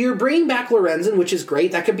you're bringing back Lorenzen, which is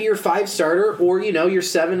great. That could be your 5 starter, or your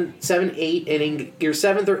 7, 8 inning, your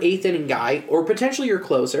 7th or 8th inning guy, or potentially your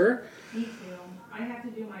closer. Me too. I have to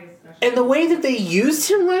do my special. And the way that they used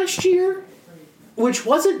him last year, which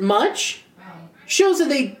wasn't much, shows that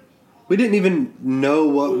We didn't even know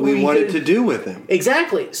what we wanted to do with him.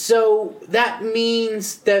 Exactly. So that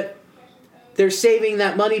means that they're saving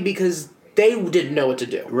that money because they didn't know what to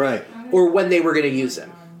do. Right. Or when they were going to use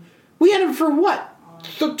him. We had him for what?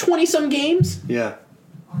 20-some games? Yeah.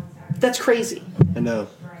 That's crazy. I know.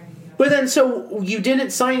 But then, so you didn't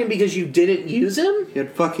sign him because you didn't use him? He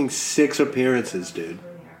had fucking 6 appearances, dude.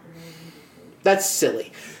 That's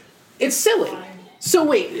silly. It's silly. So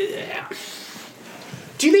wait,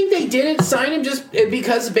 do you think they didn't sign him just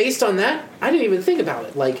because based on that? I didn't even think about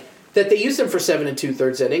it. Like, that they used him for 7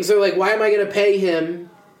 2/3 innings. They're like, why am I going to pay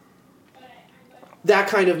him that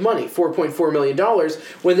kind of money, $4.4 million,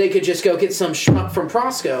 when they could just go get some schmuck from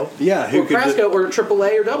Prosco? Yeah, who or could Prasco or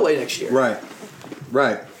AAA or AA next year.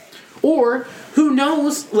 Right. Or, who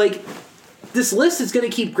knows, like, this list is going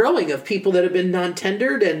to keep growing of people that have been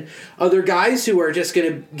non-tendered and other guys who are just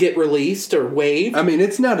going to get released or waived. I mean,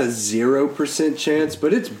 it's not a 0% chance,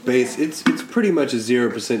 but it's pretty much a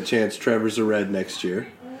 0% chance Trevor's a Red next year.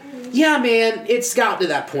 Yeah, man, it's gotten to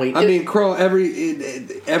that point. I mean, Kroll,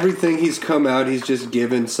 everything he's come out, he's just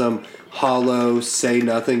given some hollow,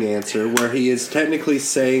 say-nothing answer, where he is technically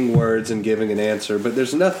saying words and giving an answer, but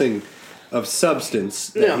there's nothing of substance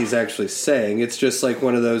that he's actually saying. It's just like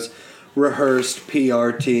one of those rehearsed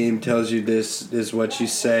PR team tells you this is what you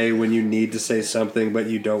say when you need to say something, but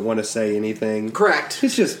you don't want to say anything. Correct.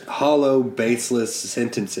 It's just hollow, baseless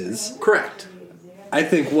sentences. Correct. I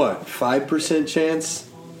think, 5% chance?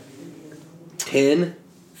 10?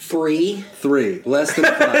 3. 3. Less than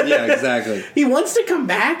 5. Yeah, exactly. He wants to come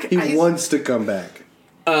back. He wants to come back.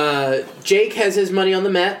 Jake has his money on the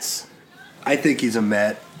Mets. I think he's a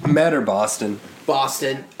Met. Met or Boston.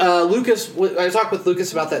 Boston. Lucas, I talked with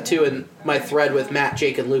Lucas about that too in my thread with Matt,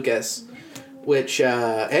 Jake, and Lucas. Which,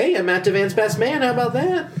 hey, I'm Matt Devan's best man. How about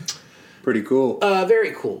that? Pretty cool.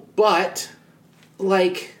 Very cool. But,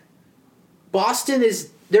 like, Boston is,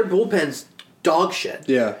 their bullpen's dog shit.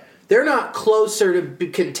 Yeah. They're not closer to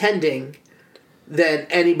contending than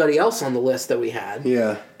anybody else on the list that we had.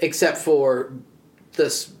 Yeah. Except for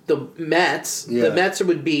the Mets. Yeah. The Mets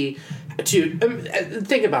would be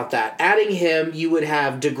think about that. Adding him, you would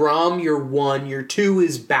have DeGrom, your 1. Your 2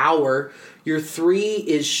 is Bauer. Your 3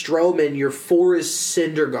 is Stroman. Your 4 is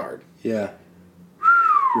Syndergaard. Yeah.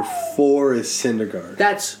 Your 4 is Syndergaard.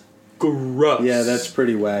 That's gross. Yeah, that's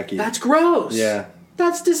pretty wacky. That's gross. Yeah.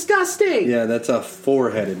 That's disgusting. Yeah, that's a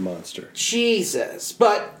 4-headed monster. Jesus.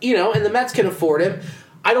 But, and the Mets can afford him.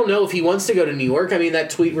 I don't know if he wants to go to New York. I mean, that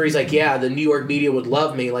tweet where he's like, yeah, the New York media would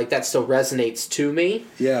love me, like, that still resonates to me.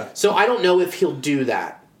 Yeah. So I don't know if he'll do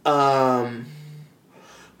that. But,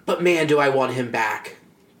 man, do I want him back.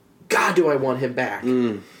 God, do I want him back.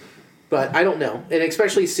 But I don't know. And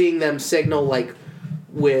especially seeing them signal, like,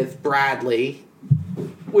 with Bradley,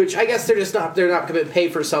 which I guess they're not going to pay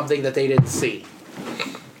for something that they didn't see.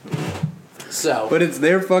 So, But it's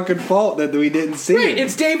their fucking fault that we didn't see right, him.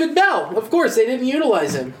 it's David Bell. Of course, they didn't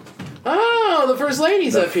utilize him. Oh, the First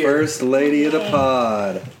Lady's up here. First lady of the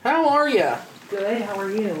pod. How are you? Good, how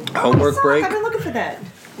are you? Homework My break? sock, I've been looking for that.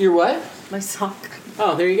 You're what? My sock.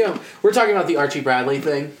 Oh, there you go. We're talking about the Archie Bradley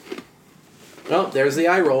thing. Oh, there's the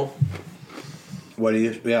eye roll. What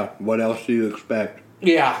else do you expect?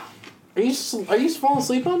 Yeah. Are you falling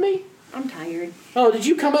asleep on me? I'm tired. Oh, did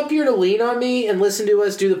you come up here to lean on me and listen to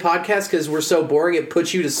us do the podcast because we're so boring it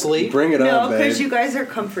puts you to sleep? Bring it No, on, babe. because you guys are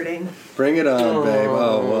comforting. Bring it on, babe.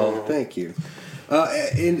 Oh, well, thank you.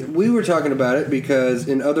 And we were talking about it because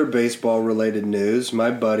in other baseball-related news,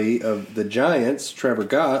 my buddy of the Giants, Trevor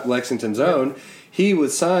Gott, Lexington's own, he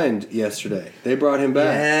was signed yesterday. They brought him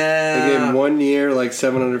back. Yeah. They gave him 1 year, like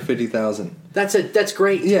 $750,000. That's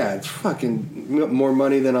great. Yeah, it's fucking more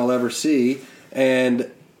money than I'll ever see,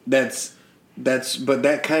 and but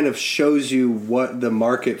that kind of shows you what the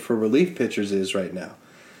market for relief pitchers is right now.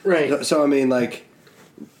 Right. So I mean, like.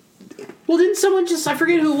 Well, didn't someone I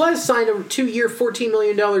forget who it was, sign a 2-year, $14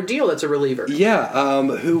 million deal that's a reliever? Yeah,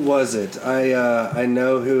 who was it? I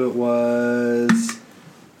know who it was.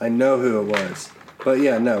 But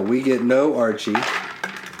yeah, no, we get no Archie.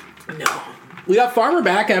 No. We got Farmer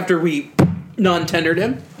back after we non-tendered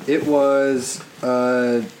him. It was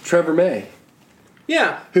Trevor May.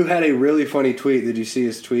 Yeah. Who had a really funny tweet. Did you see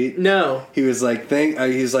his tweet? No. He was like,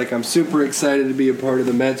 he's like, I'm super excited to be a part of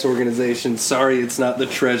the Mets organization. Sorry it's not the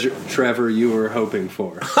Trevor you were hoping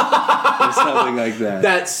for. Or something like that.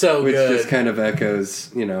 That's so Which good. just kind of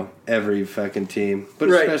echoes, every fucking team. But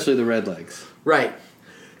Right. especially the Redlegs. Right.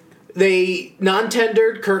 They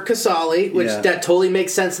non-tendered Kirk Casale, which Yeah. that totally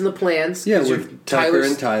makes sense in the plans. Yeah, 'cause with Tucker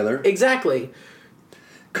and Tyler. Exactly.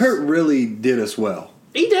 Kurt really did us well.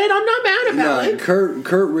 He did. I'm not mad about it.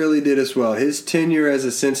 Kurt really did us well. His tenure as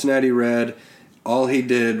a Cincinnati Red, all he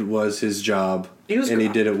did was his job, and he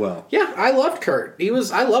did it well. Yeah, I loved Kurt.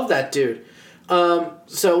 I love that dude.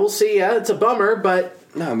 So we'll see. Yeah, it's a bummer, but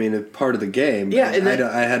No, I mean, it's part of the game. Yeah, and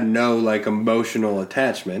I had no emotional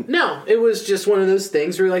attachment. no, it was just one of those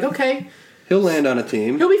things where you're like, okay, He'll land on a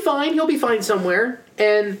team. he'll be fine. He'll be fine somewhere.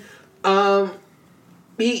 And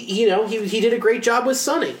he did a great job with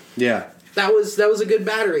Sonny. Yeah. That was a good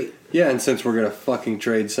battery. Yeah, and since we're gonna fucking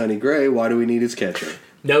trade Sonny Gray, why do we need his catcher?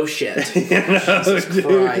 No shit. Jesus Dude,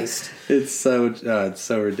 Christ. it's so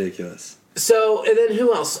ridiculous. So, and then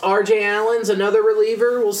who else? R.J. Allen's another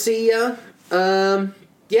reliever. We'll see ya.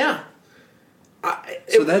 Yeah.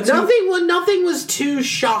 So that's nothing was too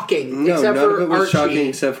shocking. No, except none for of it was Archie. shocking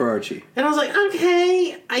except for Archie. And I was like,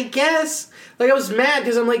 okay, I guess. Like, I was mad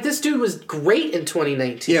because I'm like, this dude was great in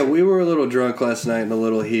 2019. Yeah, we were a little drunk last night and a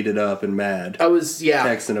little heated up and mad. I was, yeah.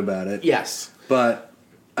 Texting about it. Yes. But,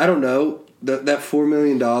 I don't know, that $4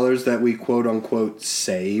 million that we quote-unquote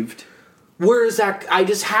saved. Where is that? I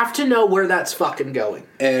just have to know where that's fucking going.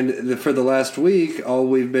 And for the last week, all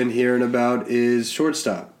we've been hearing about is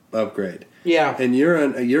shortstop upgrade. Yeah. And you're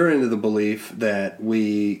into the belief that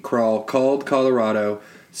we called Colorado,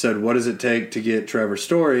 said, what does it take to get Trevor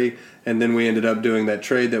Story? And then we ended up doing that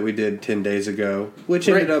trade that we did 10 days ago, which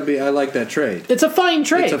ended up being, I like that trade. It's a fine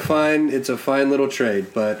trade. It's a fine little trade,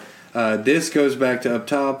 but this goes back to up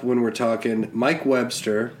top when we're talking. Mike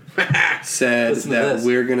Webster said that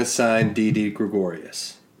we're going to sign Didi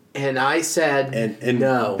Gregorius. And I said and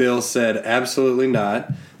no. Bill said absolutely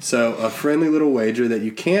not. So a friendly little wager that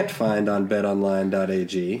you can't find on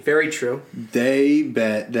betonline.ag. Very true. They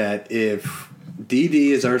bet that if DD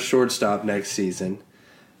is our shortstop next season,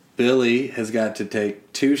 Billy has got to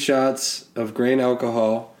take 2 shots of grain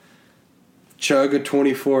alcohol, chug a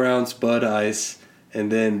 24-ounce Bud Ice,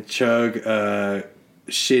 and then chug a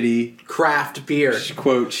shitty craft beer.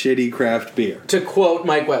 Quote, shitty craft beer. To quote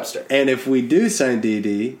Mike Webster. And if we do sign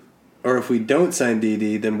DD, or if we don't sign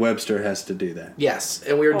DD, then Webster has to do that. Yes,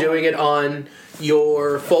 and we were doing it on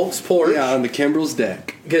your folks' porch. Yeah, on the Kimbrell's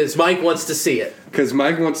deck. Because Mike wants to see it. Because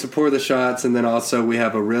Mike wants to pour the shots, and then also we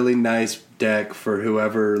have a really nice deck for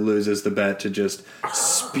whoever loses the bet to just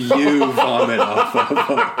spew vomit off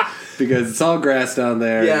of. Because it's all grass down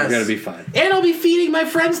there, Yes. and we're going to be fine. And I'll be feeding my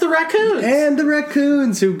friends the raccoons. And the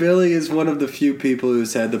raccoons, who Billy is one of the few people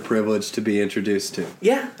who's had the privilege to be introduced to.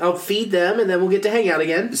 Yeah, I'll feed them, and then we'll get to hang out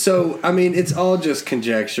again. So, I mean, it's all just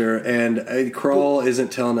conjecture, and Kroll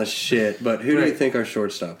isn't telling us shit, but who do you think our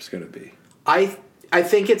shortstop is going to be? I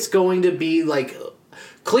think it's going to be like...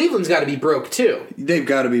 Cleveland's got to be broke, too. They've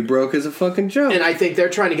got to be broke as a fucking joke. And I think they're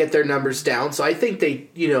trying to get their numbers down, so I think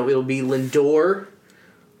it'll be Lindor.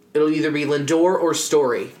 It'll either be Lindor or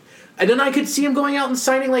Story. And then I could see him going out and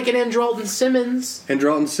signing like an Andrelton Simmons.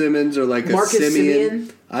 Andrelton Simmons or like Marcus a Simeon.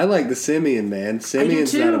 Semien. I like the Simeon, man.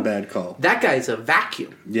 Simeon's not a bad call. That guy's a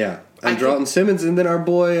vacuum. Yeah. Andrelton Simmons, and then our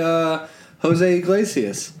boy Jose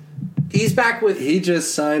Iglesias. He's back with... He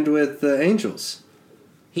just signed with the Angels.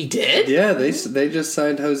 He did? Yeah, they just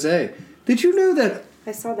signed Jose. Did you know that...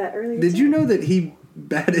 I saw that earlier. Did you know that he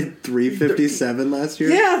batted .357 last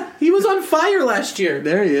year? Yeah, he was on fire last year.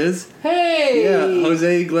 There he is. Hey! Yeah,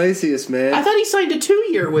 Jose Iglesias, man. I thought he signed a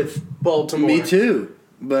 2-year with Baltimore. Me too,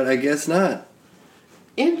 but I guess not.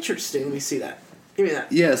 Interesting. Let me see that. Give me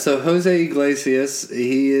that. Yeah, so Jose Iglesias,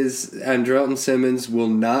 Andrelton Simmons will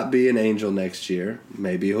not be an Angel next year.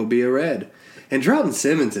 Maybe he'll be a Red. Andrelton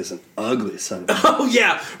Simmons is an ugly son of a... Oh,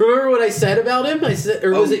 yeah. Remember what I said about him?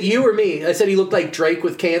 Or was it you or me? I said he looked like Drake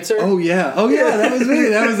with cancer. Oh, yeah. That was me.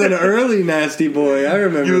 That was an early nasty boy. I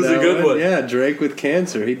remember that. He was a good one. Yeah, Drake with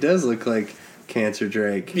cancer. He does look like Cancer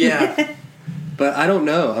Drake. Yeah. But I don't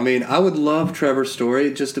know. I mean, I would love Trevor Story.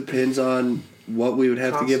 It just depends on what we would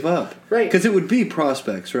have to give up. Right. Because it would be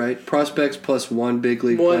prospects, right? Prospects plus one big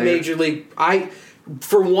league player. One major league.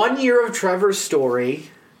 For 1 year of Trevor Story,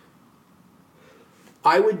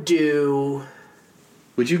 I would do...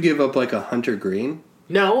 Would you give up like a Hunter Green?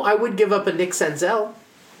 No, I would give up a Nick Senzel.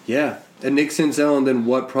 Yeah. A Nick Senzel, and then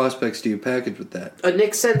what prospects do you package with that? A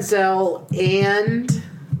Nick Senzel and...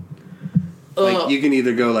 Like you can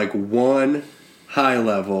either go like one high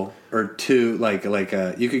level or two,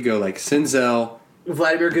 you could go like Senzel,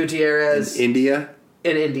 Vladimir Gutierrez, India,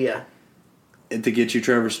 in India, and to get you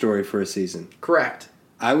Trevor Story for a season. Correct.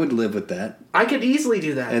 I would live with that. I could easily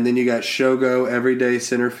do that. And then you got Shogo, everyday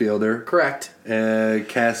center fielder. Correct.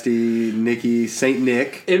 Casty, Nicky, Saint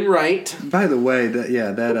Nick. In right. By the way,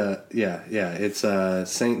 it's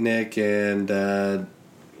Saint Nick and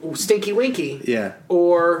Stinky Winky. Yeah.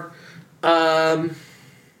 Or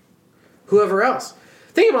whoever else.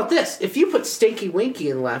 Think about this. If you put Stinky Winky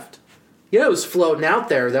in left, who's floating out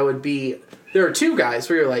there, that would be... There are two guys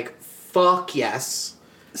where you're like, fuck yes.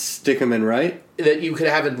 Stick him in right? That you could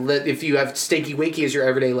have if you have Stinky Winky as your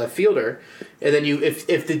everyday left fielder. And then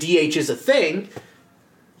if the DH is a thing,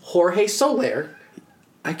 Jorge Soler.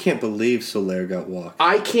 I can't believe Soler got walked.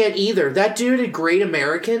 I can't either. That dude at Great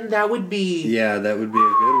American, that would be... Yeah, that would be a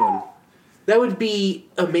good one. That would be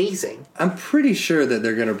amazing. I'm pretty sure that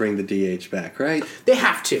they're going to bring the DH back, right? They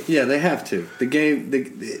have to. Yeah, they have to. The game,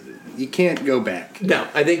 you can't go back. No,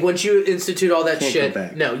 I think once you institute all that Can't shit, go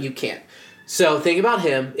back. no, you can't. So think about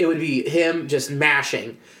him. It would be him just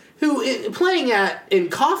mashing. Playing in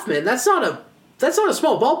Kaufman, that's not a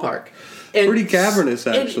small ballpark. And, Pretty cavernous,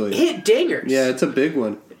 actually. And hit dingers. Yeah, it's a big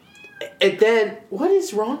one. And then, what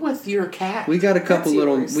is wrong with your cat? We got a couple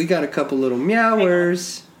little yours.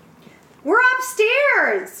 meowers. We're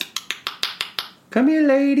upstairs. Come here,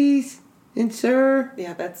 ladies and sir.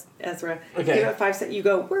 Yeah, that's Ezra. Okay. Give it 5 seconds. You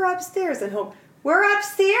go, we're upstairs, and hope, we're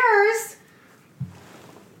upstairs.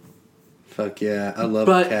 Fuck yeah, I love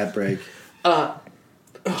a cat break. What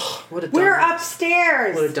a We're dumbass.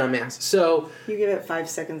 upstairs. What a dumbass. So, You give it 5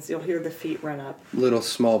 seconds, you'll hear the feet run up. Little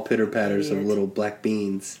small pitter patters of Idiot. little black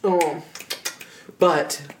beans.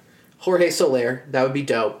 but Jorge Soler, that would be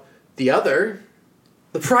dope. The other,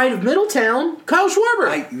 the pride of Middletown, Kyle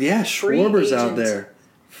Schwarber. Schwarber's out agent. there.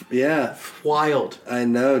 Yeah, Wild. I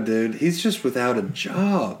know, dude. He's just without a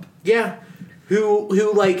job. Yeah.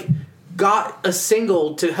 Who like got a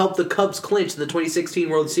single to help the Cubs clinch the 2016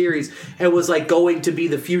 World Series and was like going to be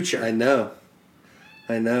the future. I know.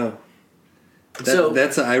 I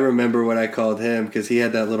remember what I called him because he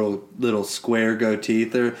had that little square goatee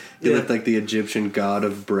there. He looked like the Egyptian god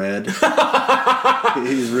of bread.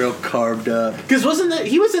 He's real carved up. Because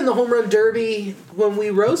he was in the home run derby when we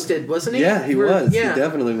roasted, wasn't he? Yeah, he was. Yeah. He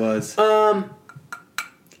definitely was.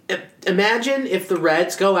 Imagine if the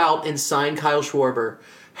Reds go out and sign Kyle Schwarber.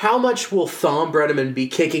 How much will Thom Brenneman be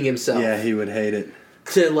kicking himself? Yeah, he would hate it.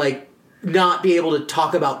 To like not be able to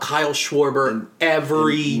talk about Kyle Schwarber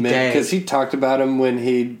every day. Because he talked about him when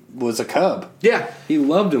he was a Cub. Yeah. He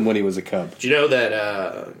loved him when he was a Cub. Do you know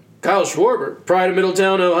that Kyle Schwarber, pride of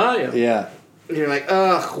Middletown, Ohio? Yeah. And you're like,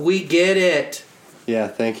 ugh, we get it. Yeah,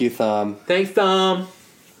 thank you, Thom. Thanks, Thom.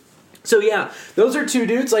 So yeah, those are two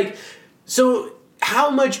dudes. Like, so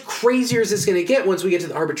how much crazier is this going to get once we get to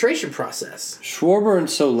the arbitration process? Schwarber and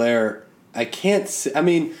Soler, I can't see. I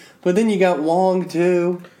mean, but then you got Wong,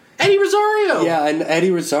 too. Eddie Rosario. Yeah, and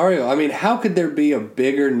Eddie Rosario. I mean, how could there be a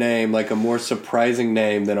bigger name, like a more surprising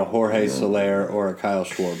name than a Jorge Soler or a Kyle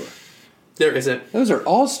Schwarber? There isn't. Those are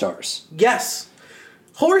all-stars. Yes.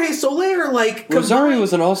 Jorge Soler, like... Rosario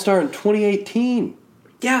was an all-star in 2018.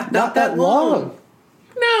 Yeah, not that long.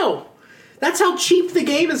 No. That's how cheap the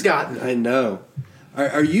game has gotten. I know.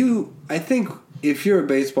 Are you... I think if you're a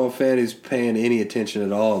baseball fan who's paying any attention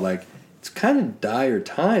at all, like, it's kind of dire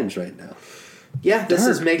times right now. Yeah, this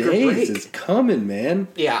is make or break. It's coming, man.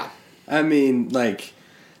 Yeah. I mean, like...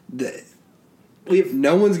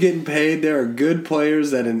 No one's getting paid. There are good players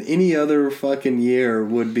that in any other fucking year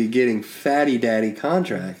would be getting fatty daddy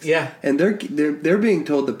contracts. Yeah. And they're being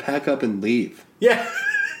told to pack up and leave. Yeah.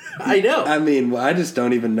 I know. I mean, I just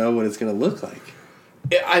don't even know what it's going to look like.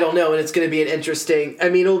 I don't know, and it's going to be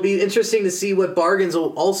it'll be interesting to see what bargains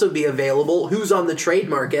will also be available, who's on the trade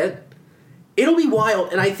market, It'll be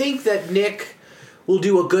wild, and I think that Nick will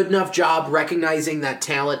do a good enough job recognizing that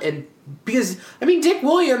talent. And because, Dick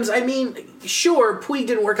Williams, sure, Puig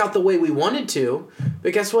didn't work out the way we wanted to,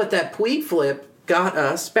 but guess what? That Puig flip got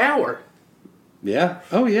us Bauer. Yeah.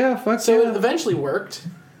 Oh, yeah. Fuck So yeah. it eventually worked.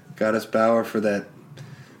 Got us Bauer for that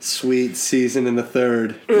sweet season in the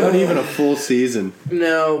third. Not even a full season.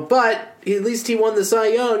 No, but at least he won the Cy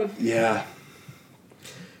Young. Yeah.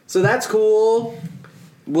 So that's cool.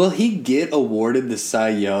 Will he get awarded the Cy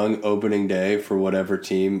Young opening day for whatever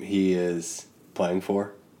team he is playing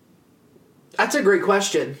for? That's a great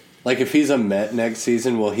question. Like, if he's a Met next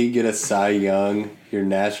season, will he get a Cy Young, your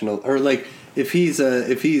national, or like if he's in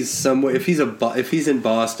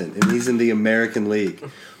Boston and he's in the American League,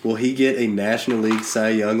 will he get a National League Cy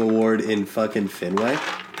Young award in fucking Fenway?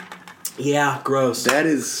 Yeah, gross. That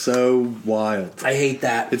is so wild. I hate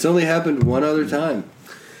that. It's only happened one other time.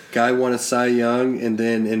 Guy won a Cy Young and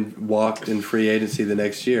then walked in free agency the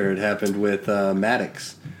next year. It happened with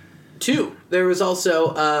Maddox. 2. There was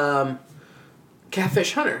also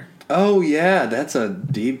Catfish Hunter. Oh, yeah. That's a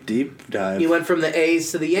deep, deep dive. He went from the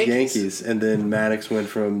A's to the Yankees. And then Maddox went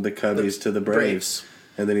from the Cubbies to the Braves.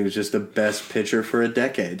 And then he was just the best pitcher for a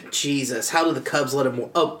decade. Jesus. How did the Cubs let him...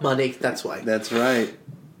 Oh, money. That's why. That's right.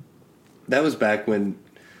 That was back when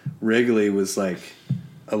Wrigley was like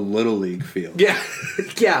a little league field. Yeah.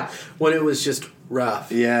 Yeah. When it was just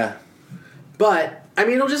rough. Yeah. But,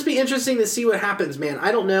 it'll just be interesting to see what happens, man.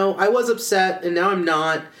 I don't know. I was upset, and now I'm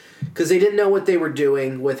not, because they didn't know what they were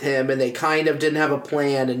doing with him, and they kind of didn't have a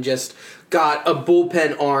plan and just got a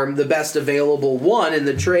bullpen arm, the best available one in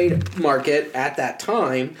the trade market at that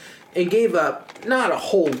time, and gave up not a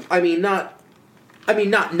whole... not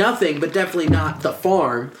nothing, but definitely not the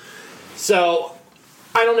farm. So,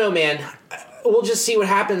 I don't know, man. We'll just see what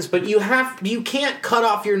happens, but you can't cut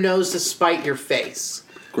off your nose to spite your face.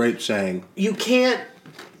 Great saying. You can't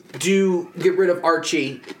get rid of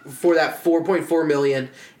Archie for that $4.4 million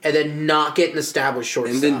and then not get an established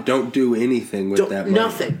shortstop. And then don't do anything with that money.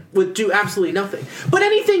 Nothing. Do absolutely nothing. But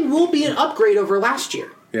anything will be an upgrade over last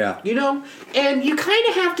year. Yeah. And you kind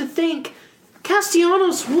of have to think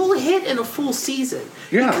Castellanos will hit in a full season.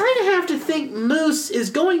 Yeah. You kind of have to think Moose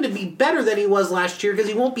is going to be better than he was last year because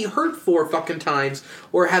he won't be hurt 4 fucking times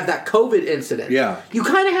or have that COVID incident. Yeah. You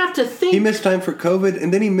kind of have to think... He missed time for COVID,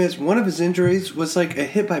 and then he missed... One of his injuries was like a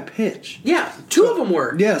hit by pitch. Yeah, 2 of them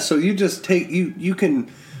were. Yeah, so you just take... You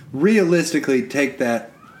can realistically take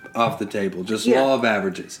that off the table. Just law of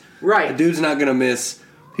averages. Right. The dude's not going to miss...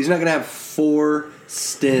 He's not going to have 4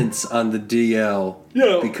 stints on the DL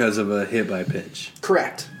because of a hit by pitch.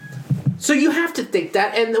 Correct. So you have to think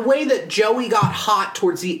that, and the way that Joey got hot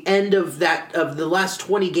towards the end of the last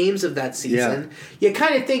 20 games of that season, you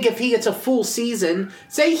kind of think if he gets a full season,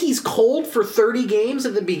 say he's cold for 30 games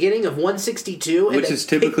at the beginning of 162, which is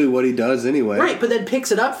typically what he does anyway. Right, but then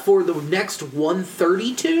picks it up for the next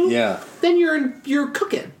 132. Yeah. Then you're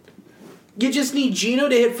cooking. You just need Gino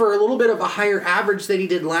to hit for a little bit of a higher average than he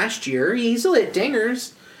did last year. He still hit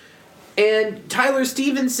dingers. And Tyler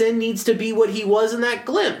Stevenson needs to be what he was in that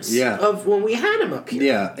glimpse of when we had him up here.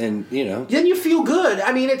 Yeah, and, Then you feel good.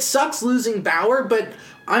 It sucks losing Bauer, but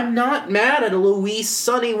I'm not mad at a Luis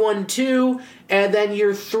Sonny 1-2, and then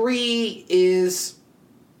your 3 is...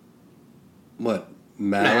 What?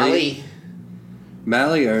 Malley?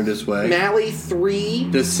 Malley earned his way. Malley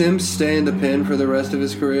 3. Does Sims stay in the pen for the rest of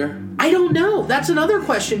his career? I don't know. That's another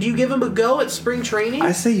question. Do you give him a go at spring training?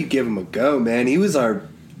 I say you give him a go, man. He was our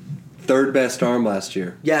 3rd best arm last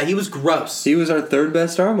year. Yeah, he was gross. He was our 3rd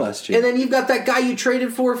best arm last year. And then you've got that guy you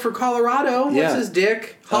traded for Colorado. What's his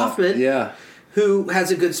dick? Hoffman. Who has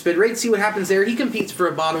a good spin rate. See what happens there. He competes for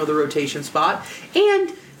a bottom of the rotation spot.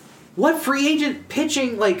 And what free agent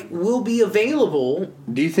pitching will be available?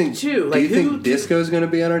 Do you think Disco's going to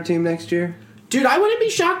be on our team next year? Dude, I wouldn't be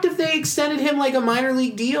shocked if they extended him like a minor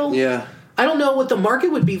league deal. Yeah. I don't know what the market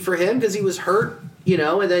would be for him because he was hurt,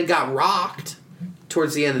 and then got rocked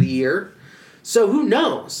towards the end of the year. So who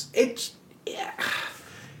knows? And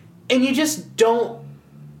you just don't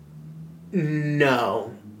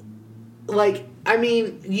know.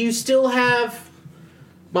 You still have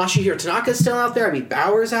Masahiro Tanaka's still out there.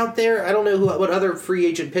 Bauer's out there. I don't know what other free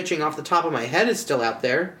agent pitching off the top of my head is still out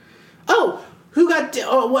there. Oh,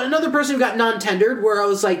 another person who got non-tendered where I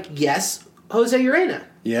was like, yes, Jose Urena.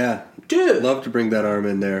 Yeah. Dude. Love to bring that arm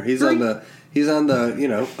in there. He's on the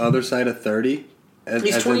other side of 30.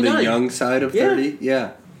 He's 29. On the young side of 30.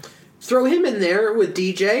 Yeah. Throw him in there with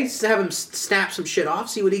DJ, have him snap some shit off,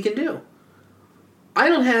 see what he can do.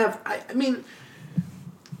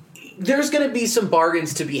 There's going to be some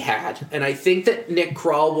bargains to be had, and I think that Nick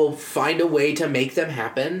Krall will find a way to make them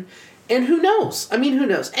happen. And who knows? I mean, who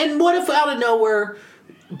knows? And what if out of nowhere,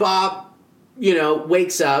 Bob,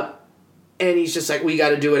 wakes up and he's just like, we got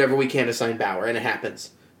to do whatever we can to sign Bauer, and it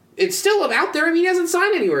happens. It's still out there. I mean, he hasn't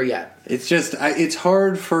signed anywhere yet. It's just, it's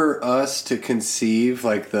hard for us to conceive,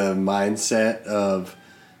 like, the mindset of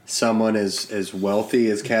someone as wealthy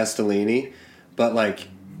as Castellini. But, like,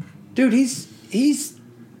 dude, he's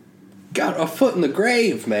got a foot in the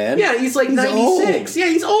grave, man. Yeah, he's like 96. Old. Yeah,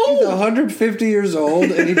 he's old. He's 150 years old,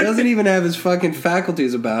 and he doesn't even have his fucking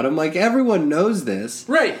faculties about him. Like, everyone knows this.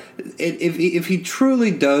 Right. If he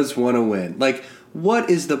truly does want to win, like, what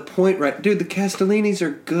is the point, right? Dude, the Castellinis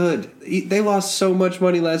are good. They lost so much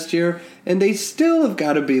money last year, and they still have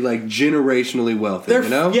got to be, like, generationally wealthy,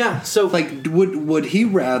 Yeah, so... Like, would he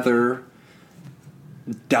rather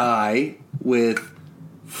die with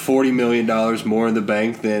 $40 million more in the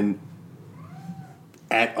bank than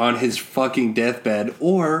on his fucking deathbed,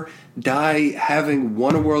 or die having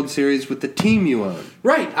won a World Series with the team you own?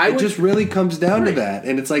 Right. It just really comes down to that.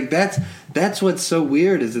 And it's like, that's what's so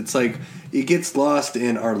weird, is it's like, it gets lost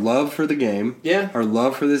in our love for the game, our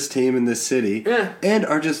love for this team and this city, and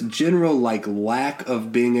our just general, like, lack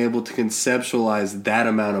of being able to conceptualize that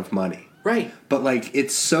amount of money. Right. But, like,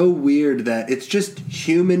 it's so weird that it's just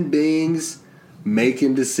human beings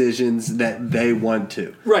making decisions that they want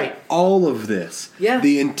to. Right. All of this. Yeah.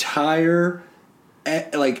 The entire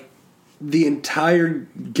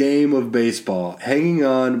game of baseball, hanging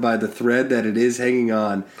on by the thread that it is hanging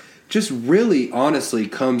on, just really honestly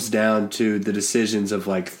comes down to the decisions of,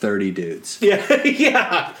 like, 30 dudes. Yeah,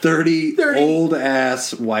 yeah. 30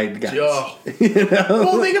 old-ass white guys. Well,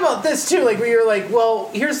 think about this, too. Like, where you're like, well,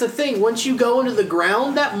 here's the thing. Once you go into the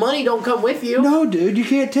ground, that money don't come with you. No, dude. You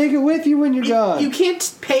can't take it with you when you're gone. You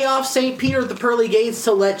can't pay off St. Peter at the pearly gates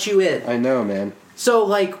to let you in. I know, man. So,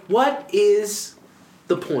 like, what is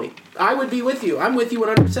the point? I would be with you. I'm with you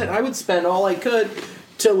 100%. I would spend all I could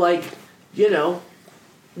to, like,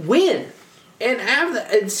 win and have that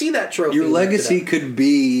and see that trophy. Your legacy could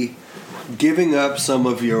be giving up some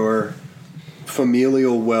of your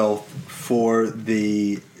familial wealth for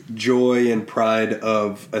the joy and pride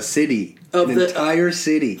of a city, entire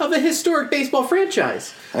city, of a historic baseball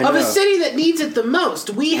franchise, of a city that needs it the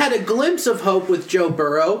most. We had a glimpse of hope with Joe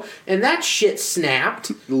Burrow, and that shit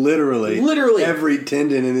snapped. Literally, every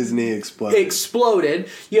tendon in his knee exploded.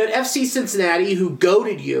 You had FC Cincinnati, who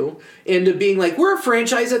goaded you into being like, we're a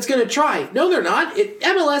franchise that's going to try. No, they're not.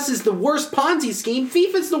 MLS is the worst Ponzi scheme.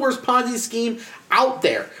 FIFA's the worst Ponzi scheme out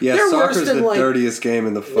there. Yeah, they're soccer's worse than, the dirtiest game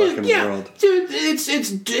in the fucking world. Dude,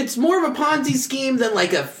 it's more of a Ponzi scheme than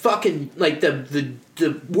like a fucking like the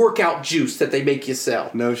workout juice that they make you sell.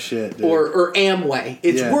 No shit, dude. Or Amway.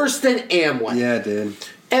 It's worse than Amway. Yeah, dude.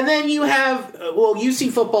 And then you have,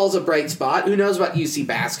 UC football's a bright spot. Who knows about UC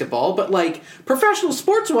basketball? But, like, professional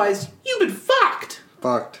sports-wise, you've been fucked.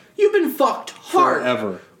 You've been fucked hard.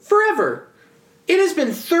 Forever. It has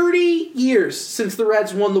been 30 years since the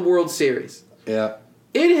Reds won the World Series. Yeah.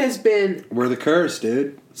 It has been... We're the curse,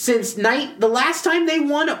 dude. Since the last time they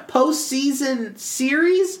won a postseason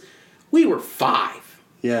series, we were 5.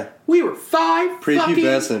 Yeah. We were 5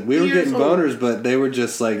 prepubescent. We were getting boners, old. But they were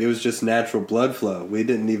just like, it was just natural blood flow. We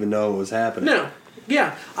didn't even know what was happening. No.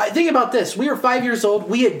 Yeah. Think about this. We were 5 years old.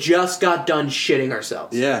 We had just got done shitting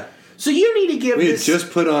ourselves. Yeah. So you need to give We had just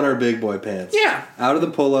put on our big boy pants. Yeah. Out of the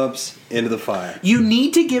pull-ups, into the fire. You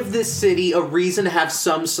need to give this city a reason to have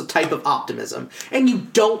some type of optimism. And you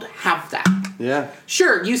don't have that. Yeah.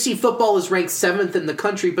 Sure, UC football is ranked 7th in the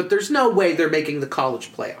country, but there's no way they're making the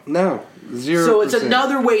college playoff. No. 0%. So it's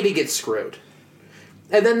another way to get screwed.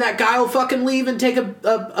 And then that guy will fucking leave and take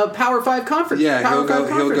a Power 5 conference. Yeah, he'll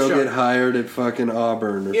go job. get hired at fucking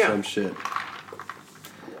Auburn or some shit.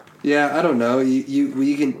 Yeah, I don't know.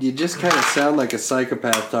 You just kind of sound like a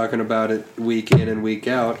psychopath talking about it week in and week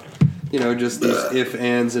out. Just these if,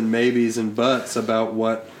 ands, and maybes and buts about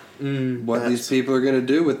what these people are going to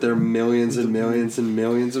do with their millions and millions and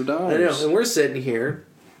millions of dollars. I know, and we're sitting here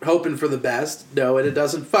hoping for the best, knowing it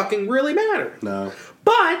doesn't fucking really matter. No.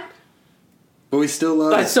 But we still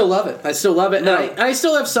love it. I still love it. No. And I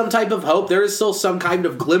still have some type of hope. There is still some kind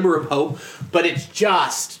of glimmer of hope, but it's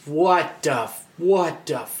just, what the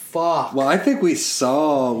fuck? Well, I think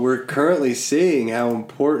we're currently seeing how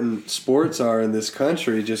important sports are in this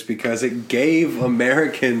country just because it gave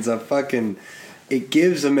Americans it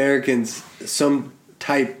gives Americans some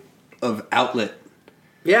type of outlet.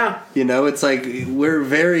 Yeah. It's like we're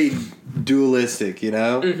very dualistic,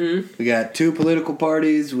 Mm-hmm. We got two political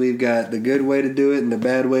parties. We've got the good way to do it and the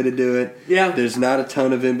bad way to do it. Yeah. There's not a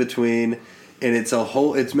ton of in between. And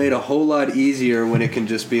it's made a whole lot easier when it can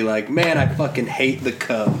just be like, man, I fucking hate the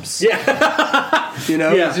Cubs. Yeah. You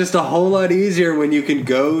know, it's just a whole lot easier when you can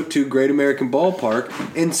go to Great American Ballpark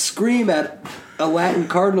and scream at a Latin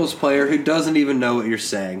Cardinals player who doesn't even know what you're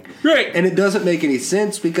saying. Right. And it doesn't make any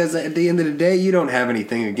sense because at the end of the day, you don't have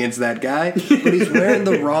anything against that guy, but he's wearing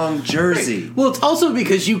the wrong jersey. Right. Well, it's also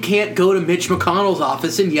because you can't go to Mitch McConnell's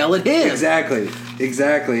office and yell at him. Exactly.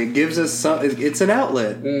 It gives us it's an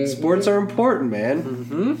outlet. Sports are important,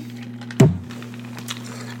 man.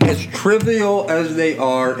 As trivial as they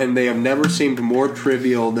are, and they have never seemed more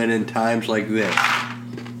trivial than in times like this.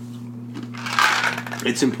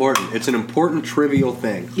 It's important. It's an important, trivial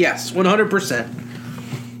thing. Yes,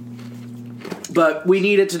 100%. But we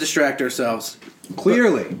need it to distract ourselves.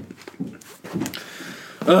 Clearly.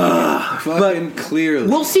 Clearly.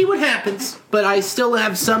 We'll see what happens, but I still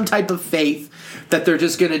have some type of faith that they're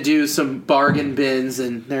just going to do some bargain bins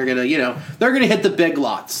and they're going to, they're going to hit the big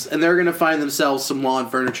lots and they're going to find themselves some lawn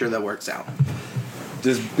furniture that works out.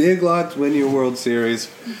 Does Big Lots win you a World Series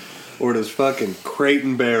or does fucking Crate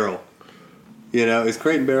and Barrel? Is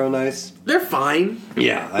Crate and Barrel nice? They're fine.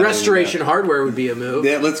 Yeah. Restoration Hardware would be a move.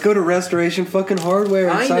 Yeah, let's go to Restoration fucking Hardware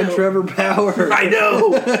and sign Trevor Bauer. I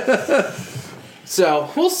know. So,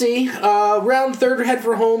 we'll see. Round third head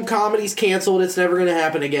for home. Comedy's canceled. It's never going to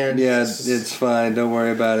happen again. Yeah, it's fine. Don't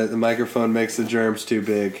worry about it. The microphone makes the germs too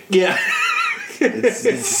big. Yeah.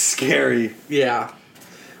 It's scary. Yeah.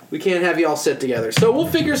 We can't have you all sit together. So, we'll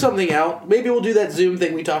figure something out. Maybe we'll do that Zoom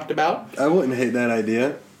thing we talked about. I wouldn't hate that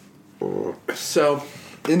idea. So,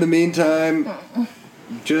 in the meantime,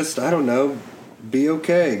 just, I don't know, be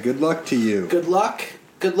okay. Good luck to you. Good luck.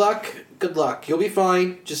 Good luck. Good luck. You'll be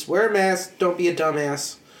fine. Just wear a mask. Don't be a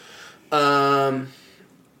dumbass.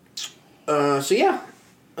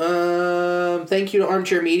 Thank you to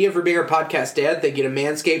Armchair Media for being our podcast dad. Thank you to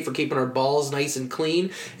Manscaped for keeping our balls nice and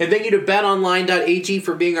clean. And thank you to betonline.ag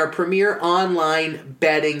for being our premier online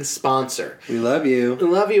betting sponsor. We love you. We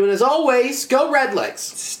love you. And as always, go Redlegs.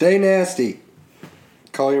 Stay nasty.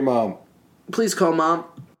 Call your mom. Please call Mom.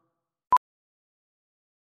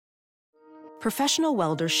 Professional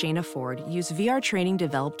welder Shayna Ford used VR training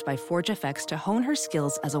developed by ForgeFX to hone her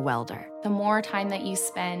skills as a welder. The more time that you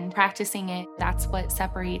spend practicing it, that's what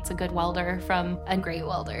separates a good welder from a great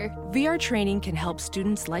welder. VR training can help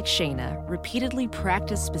students like Shayna repeatedly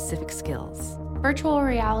practice specific skills. Virtual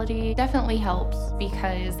reality definitely helps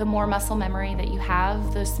because the more muscle memory that you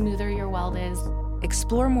have, the smoother your weld is.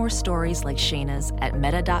 Explore more stories like Shayna's at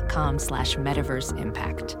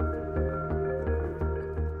meta.com/metaverseimpact.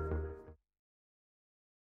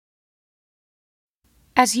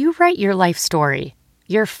 As you write your life story,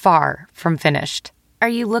 you're far from finished. Are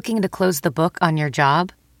you looking to close the book on your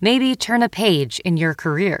job? Maybe turn a page in your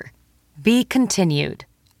career? Be continued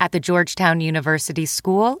at the Georgetown University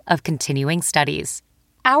School of Continuing Studies.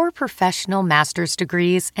 Our professional master's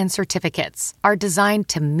degrees and certificates are designed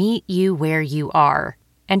to meet you where you are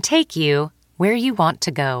and take you where you want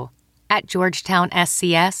to go. At Georgetown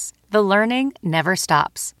SCS, the learning never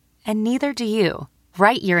stops, and neither do you.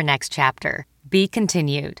 Write your next chapter. Be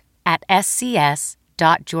continued at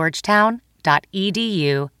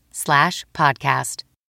scs.georgetown.edu/podcast.